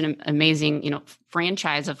long. It's such an amazing,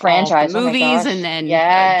 franchise of all the movies, and then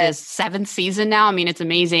this 7th season now. I mean, it's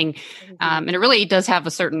amazing, and it really does have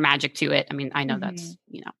a certain magic to it. I mean, I know that's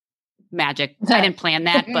magic. I didn't plan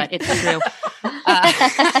that, but it's true.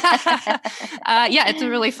 Yeah, it's a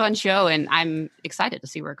really fun show, and I'm excited to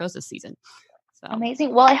see where it goes this season. So.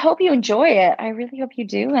 Amazing. Well, I hope you enjoy it. I really hope you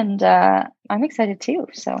do, and I'm excited too.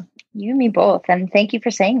 So you and me both, and thank you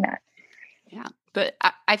for saying that. Yeah, but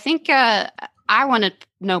I think I want to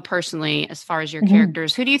know personally, as far as your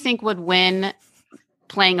characters, who do you think would win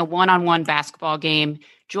playing a one-on-one basketball game,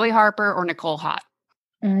 Joy Harper or Nicole Hott?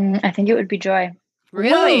 I think it would be Joy.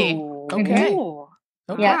 Really? Ooh. Okay. Ooh.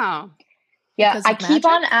 Yeah. Wow. Yeah, I keep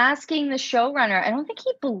on asking the showrunner. I don't think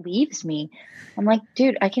he believes me. I'm like,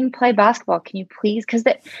 dude, I can play basketball. Can you please? Because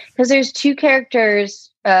there's 2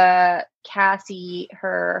 characters. Cassie,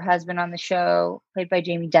 her husband on the show, played by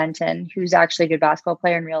Jamie Denton, who's actually a good basketball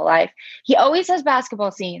player in real life. He always has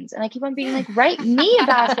basketball scenes, and I keep on being like, write me a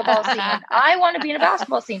basketball scene. I want to be in a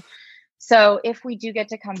basketball scene. So if we do get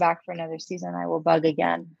to come back for another season, I will bug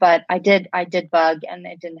again. But I did bug, and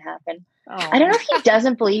it didn't happen. I don't know if he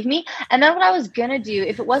doesn't believe me. And then what I was going to do,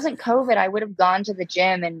 if it wasn't COVID, I would have gone to the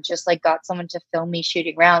gym and just like got someone to film me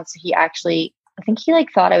shooting around. So he actually, I think he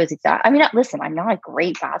like thought I was exact. I mean, listen, I'm not a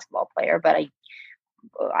great basketball player, but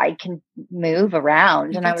I can move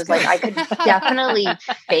around. And I was like, I could definitely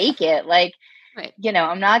fake it. Like, right.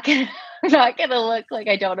 I'm not gonna look like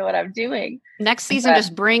I don't know what I'm doing. Next season,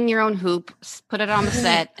 just bring your own hoop, put it on the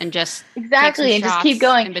set, and just exactly, and just keep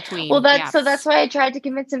going in between. Well, that's why I tried to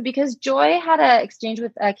convince him, because Joy had an exchange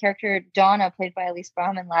with a character, Donna, played by Elise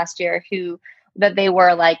Bauman last year, that they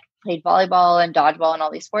were like played volleyball and dodgeball and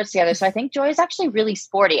all these sports together. So I think Joy is actually really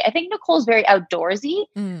sporty. I think Nicole's very outdoorsy,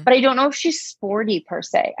 but I don't know if she's sporty per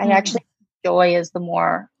se. I actually think Joy is the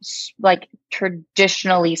more like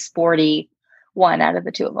traditionally sporty one out of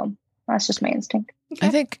the 2 of them. That's just my instinct. I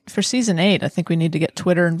think for season 8, I think we need to get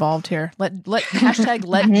Twitter involved here. Let hashtag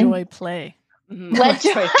let joy play. Let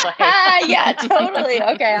joy play. Yeah, totally.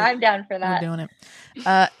 Okay, I'm down for that. We're doing it.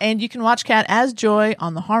 And you can watch Kat as Joy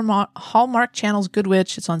on the Hallmark Channel's Good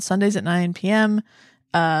Witch. It's on Sundays at 9 p.m.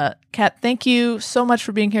 Kat, thank you so much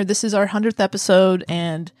for being here. This is our 100th episode,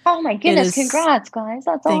 and oh my goodness, congrats, guys.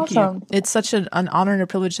 That's awesome. You. It's such an honor and a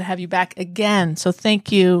privilege to have you back again. So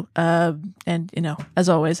thank you. And as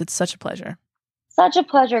always, it's such a pleasure. Such a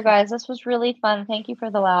pleasure, guys. This was really fun. Thank you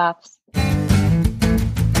for the laughs.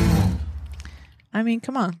 I mean,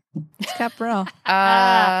 come on. It's Kat Burrell.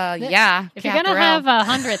 Yeah. If you're going to have a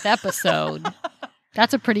 100th episode,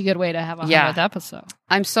 that's a pretty good way to have a 100th episode.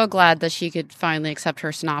 I'm so glad that she could finally accept her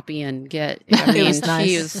Snoppy and get, I mean,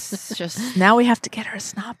 she was just... Now we have to get her a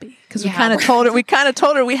Snoppy, because we kind of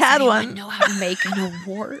told her we had one. I know how to make an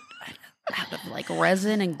award out of like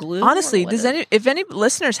resin and glue. Honestly, if any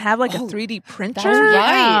listeners have like a 3D printer, print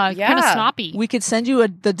a Snoppy. We could send you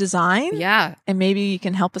the design. Yeah. And maybe you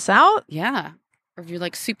can help us out. Yeah. Or if you're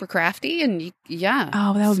like super crafty and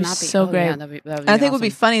Oh, that would be so great. Yeah, that'd be and I think awesome. what would be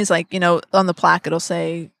funny is like, on the plaque, it'll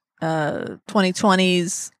say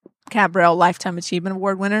 2020's Kat Burrell Lifetime Achievement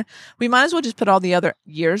Award winner. We might as well just put all the other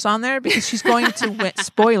years on there, because she's going to win.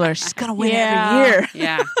 Spoiler, she's going to win every year.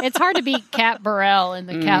 Yeah. It's hard to beat Kat Burrell in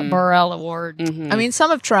the Kat Burrell Award. I mean,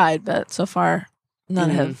 some have tried, but so far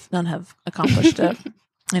none have accomplished it.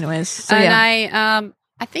 Anyways, so and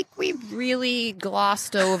I think we really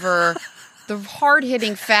glossed over the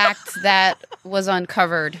hard-hitting fact that was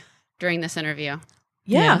uncovered during this interview.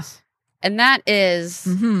 Yeah. Yes. And that is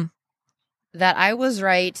that I was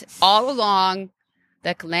right all along,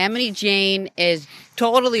 that Calamity Jane is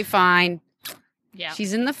totally fine. Yeah.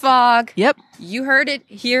 She's in the fog. Yep. You heard it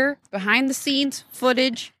here, behind-the-scenes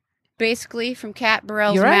footage, basically, from Kat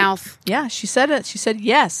Burrell's You're right. mouth. Yeah, she said it. She said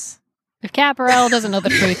yes. If Kat Burrell doesn't know the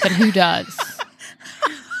truth, then who does?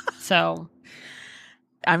 So...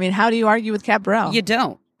 I mean, how do you argue with Kat Burrell? You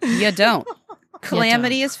don't.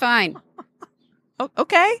 Calamity is fine. Oh,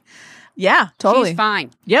 okay. Yeah, totally. She's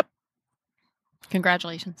fine. Yep.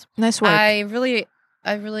 Congratulations. Nice work. I really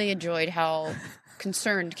enjoyed how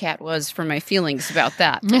concerned Kat was for my feelings about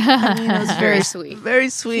that. I mean, it was very sweet. Very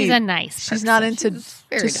sweet. She's a nice person. She's not into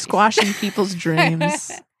nice. squashing people's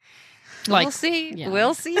dreams. We'll see. Yeah.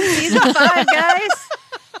 We'll see. Season 5, guys.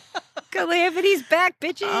 Calamity's back,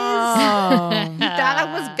 bitches. Oh. You thought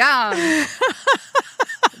I was gone.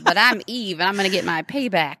 But I'm Eve, and I'm going to get my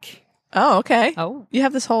payback. Oh, okay. Oh. You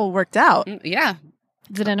have this whole worked out. Yeah.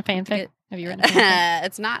 Is it in a fanfic? Have you written a fanfic?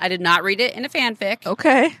 It's not. I did not read it in a fanfic.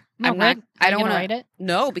 Okay. No, I'm not. I don't want to write it.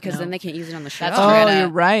 No, because then they can't use it on the show. That's Oh, you're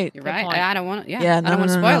right. You're right. point. I don't want to. Yeah. Yeah, I don't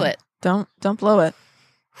want to spoil it. Don't blow it.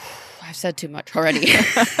 I've said too much already.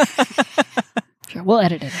 Sure, we'll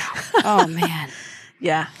edit it out. Oh man.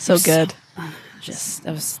 Yeah, so good.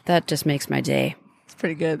 That just makes my day. It's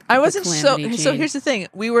pretty good. I wasn't so. Calamity So Jane. here's the thing.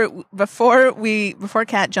 We were before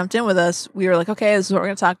Kat jumped in with us. We were like, okay, this is what we're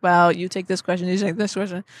going to talk about. You take this question. You take this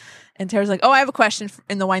question. And Tara's like, oh, I have a question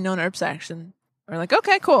in the Wynonna Earp section. We're like,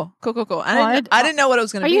 okay, cool. And I didn't know what it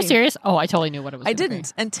was going to be. Are you serious? Oh, I totally knew what it was. I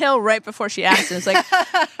didn't until right before she asked. And it's like,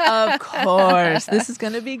 of course, this is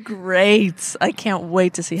going to be great. I can't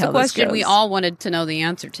wait to see It's how a this question goes. we all wanted to know the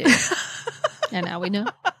answer to. And now we know.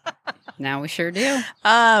 Now we sure do. It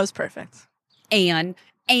was perfect. And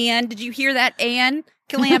did you hear that? And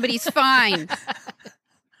Calamity's fine.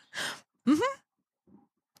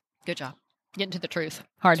 Good job. Getting to the truth.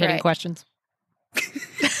 Hard-hitting right. questions.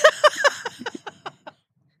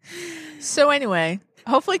 So anyway,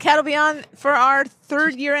 hopefully Kat will be on for our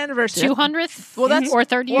 3rd year anniversary. 200th? Well, that's or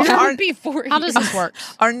 3rd year? Well, Be 4 How does this work?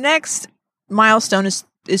 Our next milestone is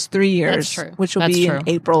 3 years, That's true. which will That's be true. in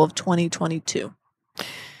April of 2022.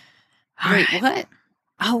 Wait, what?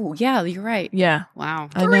 Oh, yeah, you're right. Yeah,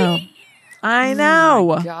 Wow. I know.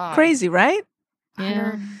 my God. Crazy, right?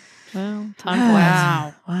 Yeah. Well, time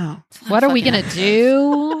flies. Wow. What are we going to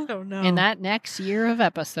do don't know. in that next year of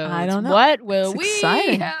episodes? I don't know. What will It's we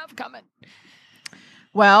exciting. have coming?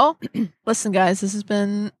 Well, listen, guys, this has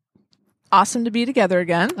been awesome to be together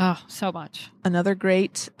again. Oh, so much. Another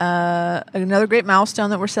great milestone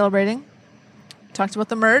that we're celebrating. Talked about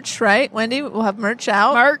the merch, right, Wendy? We'll have merch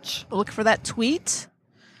out. Merch. We'll look for that tweet.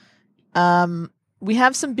 We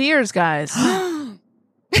have some beers, guys.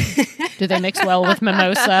 Do they mix well with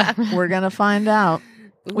mimosa? We're gonna find out.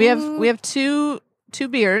 We have two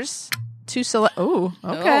beers. Two select. Oh,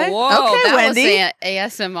 okay. Oh, whoa, okay, that Wendy. was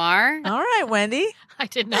ASMR. All right, Wendy. I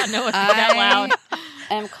did not know it that loud.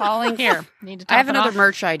 I'm calling Here, need to I have top it another off.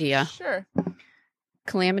 merch idea. Sure.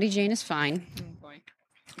 Calamity Jane is fine.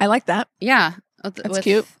 I like that. Yeah. That's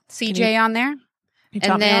cute. CJ on there. You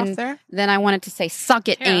top me off there? Then I wanted to say, suck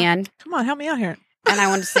it, Anne. Come on, help me out here. And I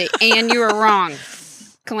wanted to say, Anne, you were wrong.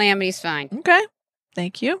 Calamity's fine. Okay.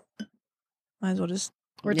 Thank you. Might as well just...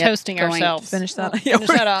 We're toasting ourselves. Finish that. Finish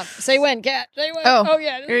that off. Say when, Kat. Say when. Oh,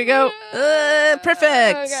 yeah. Here you go.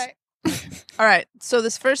 Perfect. Okay. All right. So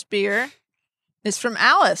this first beer is from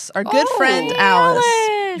Alice, our good friend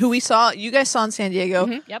Alice, who we saw. You guys saw in San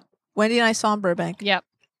Diego. Yep. Wendy and I saw in Burbank. Yep.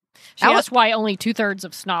 She asked why only 2/3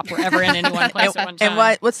 of Snop were ever in any one place at one time.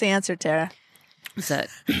 And what's the answer, Tara? Is that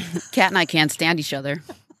Kat and I can't stand each other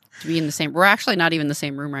to be in the same. We're actually not even in the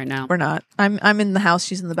same room right now. We're not. I'm in the house.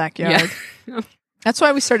 She's in the backyard. Yeah. That's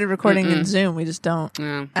why we started recording in Zoom. We just don't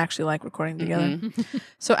actually like recording together.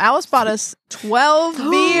 So Alice bought us 12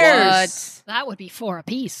 beers. That would be 4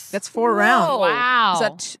 apiece. That's 4 rounds. Wow. Is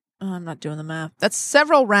that I'm not doing the math. That's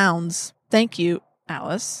several rounds. Thank you,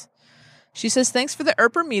 Alice. She says, thanks for the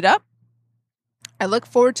Erper meetup. I look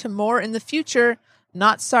forward to more in the future.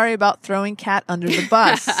 Not sorry about throwing Kat under the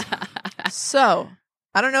bus. So,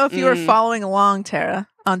 I don't know if you were following along, Tara,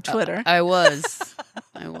 on Twitter. I was.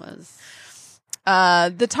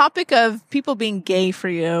 The topic of people being gay for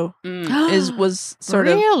you was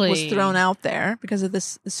thrown out there because of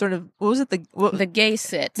this sort of, what was it? The gay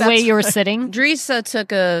sit. The way you were sitting. Drisa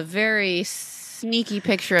took a very sneaky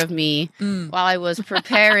picture of me while I was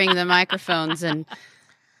preparing the microphones, and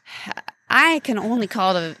I can only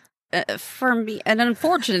call it for me an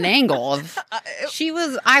unfortunate angle of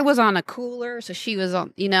I was on a cooler, so she was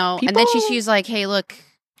on, and then she's like, hey, look.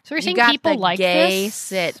 So you're saying people like gay this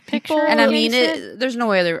sit picture? And I mean, there's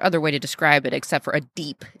no other way to describe it except for a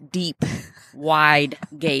deep, wide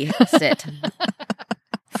gay sit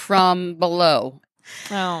from below.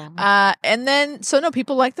 Oh. And then,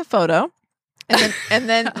 people like the photo. And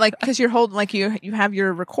then, like, because you're holding, like, you have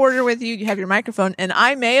your recorder with you, you have your microphone, and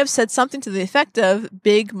I may have said something to the effect of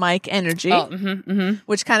big mic energy,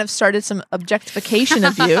 which kind of started some objectification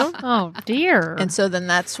of you. Oh, dear. And so then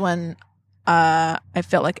that's when I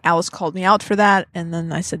felt like Alice called me out for that, and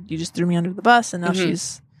then I said, you just threw me under the bus, and now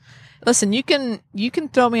she's... Listen, you can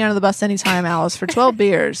throw me under the bus anytime, Alice, for 12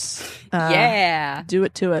 beers. Yeah. Do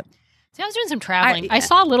it to it. See, I was doing some traveling. I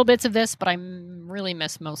saw little bits of this, but I really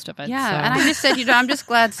missed most of it. Yeah, so. and I just said, I'm just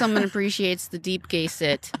glad someone appreciates the deep gay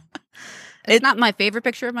sit. It's not my favorite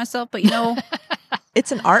picture of myself, but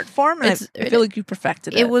it's an art form, and I feel like you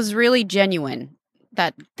perfected it. It was really genuine.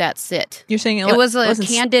 That sit. You're saying it was a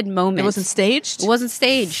candid moment. It wasn't staged? It wasn't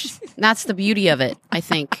staged. That's the beauty of it, I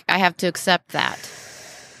think. I have to accept that.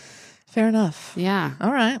 Fair enough. Yeah.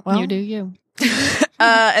 All right. Well, you do you.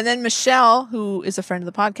 And then Michelle, who is a friend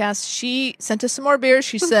of the podcast, she sent us some more beers.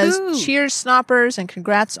 She says, cheers, Snoppers, and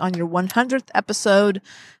congrats on your 100th episode.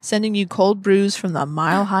 Sending you cold brews from the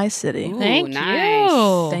Mile High City. Ooh, Thank nice.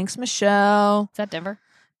 you. Thanks, Michelle. Is that Denver?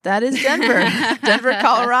 That is Denver. Denver,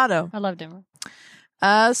 Colorado. I love Denver.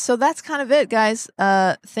 So that's kind of it, guys.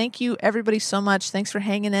 Thank you everybody so much. Thanks for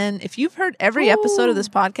hanging in. If you've heard every episode of this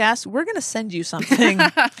podcast, we're going to send you something.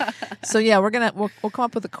 So yeah, we'll come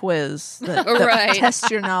up with a quiz that tests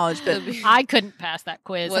your knowledge. But I couldn't pass that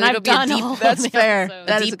quiz. Well, and I've done all that's of fair. Episodes.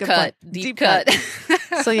 That is a good cut. point. Deep cut.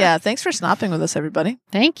 So yeah, thanks for snopping with us, everybody.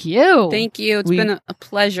 Thank you. Thank you. It's been a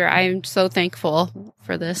pleasure. I am so thankful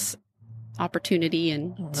for this opportunity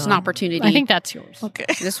and it's an opportunity. I think that's yours. Okay.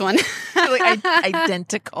 This one. Like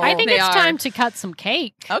identical. I think it's time to cut some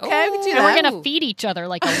cake. Okay, we do And that. we're going to feed each other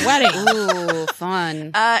like a wedding. Ooh, fun.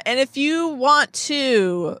 And if you want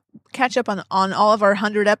to catch up on all of our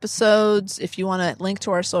 100 episodes, if you want to link to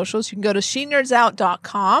our socials, you can go to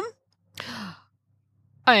shenerdsout.com.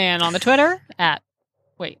 And on the Twitter at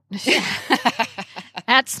Snop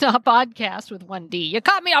Podcast with 1D. You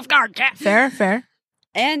caught me off guard, Kat. Fair.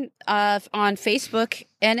 And on Facebook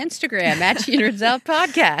and Instagram at She Nerds Out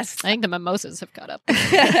Podcast. I think the mimosas have caught up.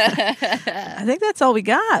 I think that's all we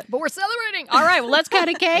got. But we're celebrating. All right, well, let's cut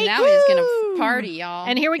a cake. Now we're just going to party, y'all.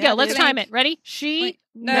 And here we go. Let's time it. Ready? She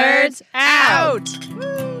Nerds Out.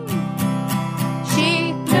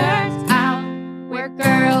 She nerds out. We're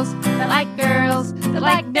girls that like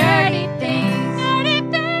nerdy things.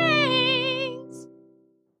 Nerdy things.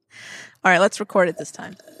 All right, let's record it this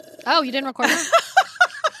time. Oh, you didn't record it?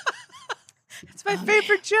 It's my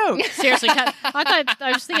favorite joke. Seriously, I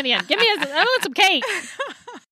was thinking again. I want some cake.